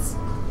sloths?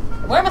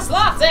 Where are my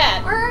sloths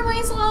at? Where are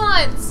my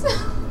sloths?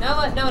 No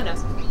one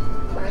knows.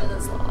 Where are the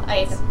sloths? I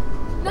ate them.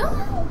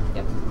 No.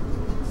 Yep.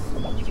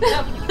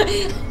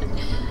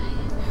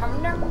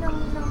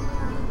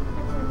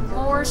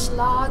 More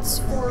sloths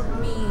for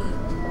me.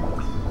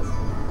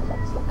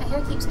 My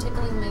hair keeps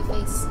tickling my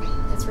face.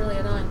 It's really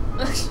annoying.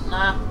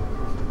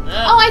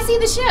 Oh, I see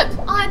the ship.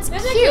 Oh, it's Isn't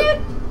cute. it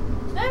cute?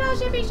 No,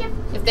 shippy ship.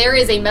 If there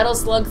is a Metal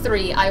Slug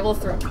 3, I will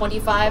throw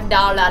 $25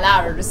 down. Oh,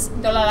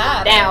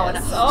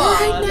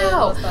 I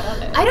know.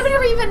 I don't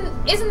ever even.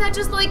 Isn't that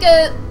just like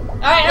a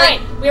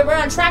Alright. We're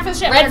on track for the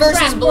ship. red We're on versus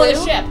track for blue?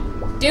 the ship.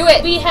 Do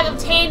it? We have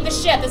obtained the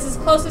ship. This is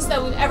the closest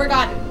that we've ever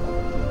gotten.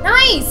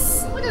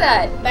 Nice. Look at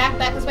that.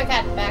 Back this way,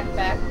 cat.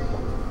 Back.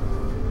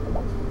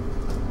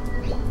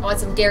 I want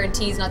some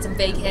guarantees, not some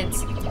vague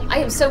hints. I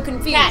am so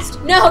confused.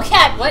 Cat. No,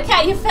 cat. What?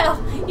 Cat, you fell.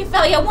 You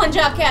had one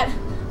job, cat.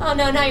 Oh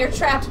no, now you're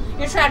trapped.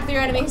 You're trapped with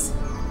your enemies.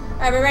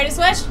 Alright, we ready to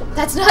switch?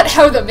 That's not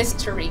how the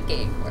mystery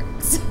game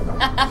works.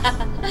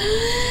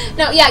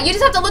 No, yeah, you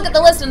just have to look at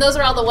the list, and those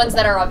are all the ones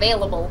that are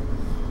available.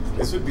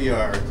 This would be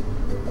our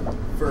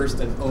first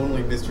and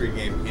only mystery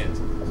game hint.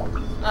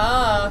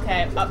 Oh,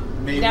 okay.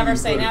 Maybe Never we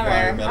say put a never.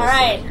 fire metal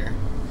Alright. slug here.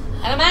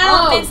 I'm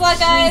out. Thanks a lot,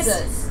 guys.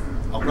 Jesus.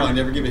 I'll probably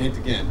never give a hint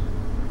again.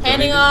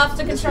 Handing Donate off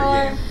the mystery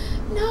controller. game.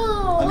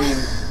 No. I mean,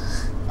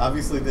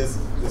 obviously this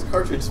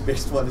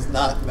cartridge-based one is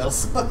not Metal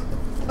Slug.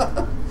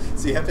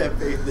 So you have to have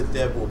faith that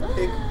Deb will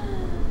pick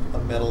a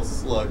Metal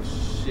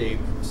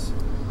Slug-shaped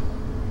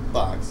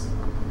box.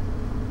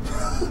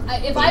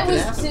 If But I it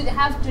was could to happen.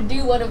 have to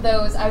do one of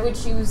those, I would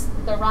choose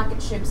the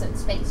rocket ships and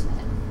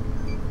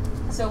spacemen.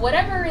 So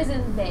whatever is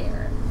in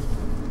there,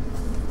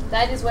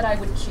 that is what I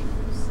would choose.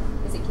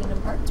 Is it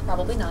Kingdom Hearts?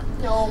 Probably not.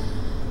 No.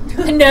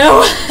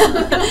 No.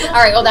 All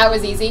right. Well, that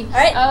was easy. All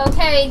right.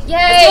 Okay. Yay!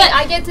 Let's do it.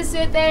 I get to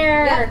sit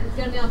there. It's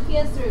gonna be on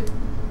PS3.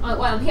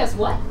 Well, on PS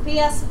what?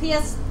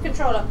 PS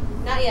controller.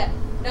 Not yet.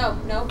 No.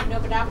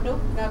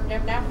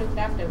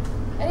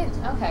 I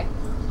didn't. Okay.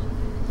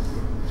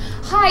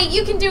 Hi,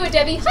 you can do it,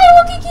 Debbie.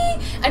 Hi,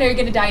 Kiki. I know you're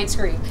gonna die and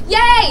scream.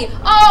 Yay!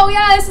 Oh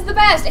yeah, this is the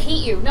best. I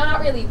hate you. No,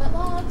 not really, but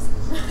logs.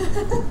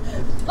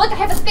 Look, I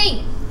have a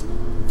thing.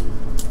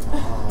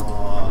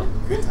 Oh,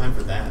 good time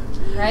for that.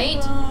 Right?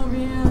 Oh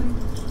man.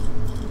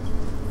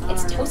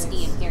 It's All toasty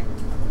right. in here.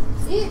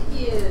 It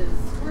is.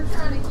 We're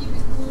trying to keep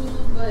it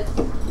cool, but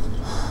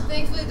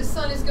thankfully the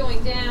sun is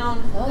going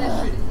down.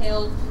 That should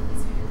help.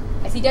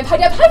 I see Deb. Hi,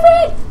 Deb. Hi,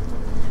 Fred.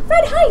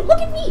 Fred, hi. Look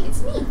at me.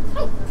 It's me.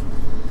 Hi.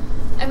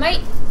 I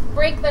might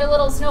break their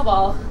little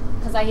snowball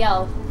because I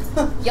yell.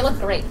 You look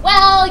great.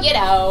 Well, you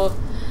know.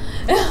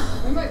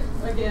 We might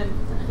again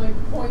like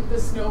point the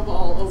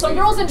snowball away. Some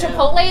girls in from them.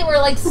 Chipotle were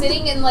like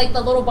sitting in like the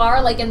little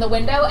bar, like in the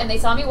window, and they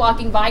saw me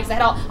walking by because I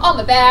had all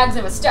my bags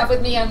and my stuff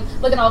with me. I'm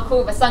looking all cool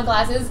with my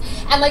sunglasses.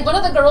 And like one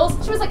of the girls,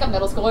 she was like a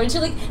middle schooler, and she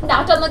like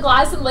knocked on the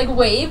glass and like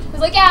waved. I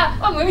was like, yeah,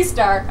 I'm a movie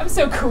star. I'm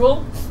so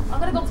cool. I'm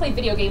gonna go play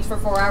video games for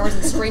 4 hours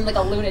and scream like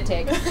a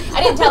lunatic.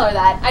 I didn't tell her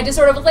that. I just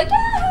sort of was like,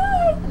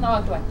 hi, and I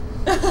walked away.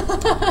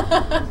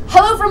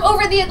 Hello from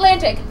over the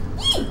Atlantic.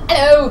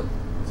 Hello.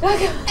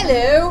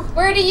 Hello.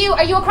 Are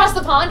you across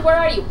the pond? Where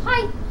are you?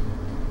 Hi.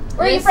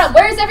 Where are you Yes. from?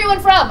 Where is everyone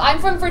from? I'm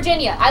from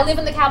Virginia. I live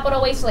in the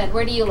capital wasteland.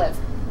 Where do you live?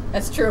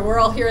 That's true. We're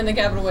all here in the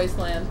capital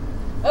wasteland.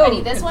 I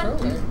need this one?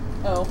 controller.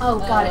 Oh. Oh,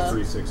 got it.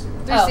 360.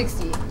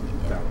 360.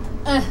 That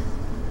one.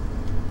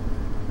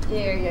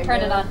 There you Turn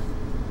go. it on.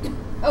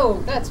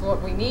 Oh, that's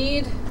what we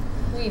need.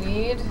 We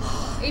need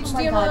HDMI. Oh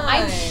my God,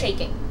 I'm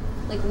shaking.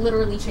 Like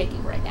literally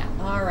shaking right now.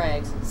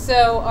 Alright.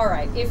 So,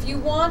 alright. If you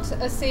want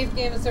a saved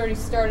game that's already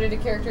started,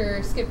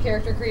 skip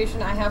character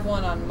creation, I have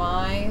one on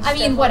my I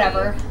mean, Stephonee.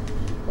 whatever.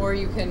 Or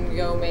you can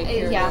go make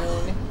your Yeah.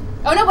 own.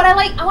 Oh no, but I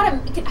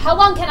want to, how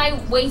long can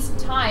I waste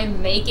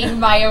time making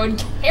my own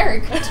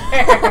character?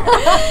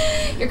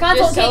 Your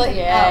console Just tell can't, it,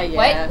 yeah, oh, yeah.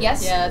 what?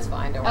 Yes? Yeah, that's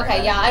fine. Don't worry Okay,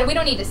 about yeah, we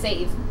don't need to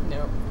save. it.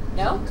 No.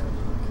 No?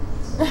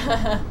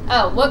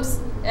 Oh, whoops.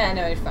 Yeah,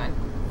 no, you're fine.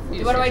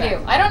 You What do just I get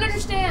do? back. I don't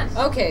understand.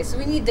 Okay, so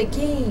we need the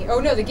game. Oh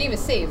no, the game is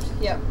saved.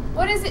 Yep.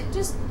 What is it?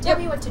 Just tell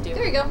me what to do.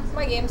 There you go.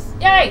 My games.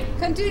 Yay!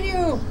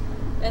 Continue.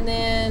 And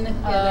then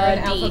yeah, they're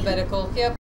in D. alphabetical. Yep.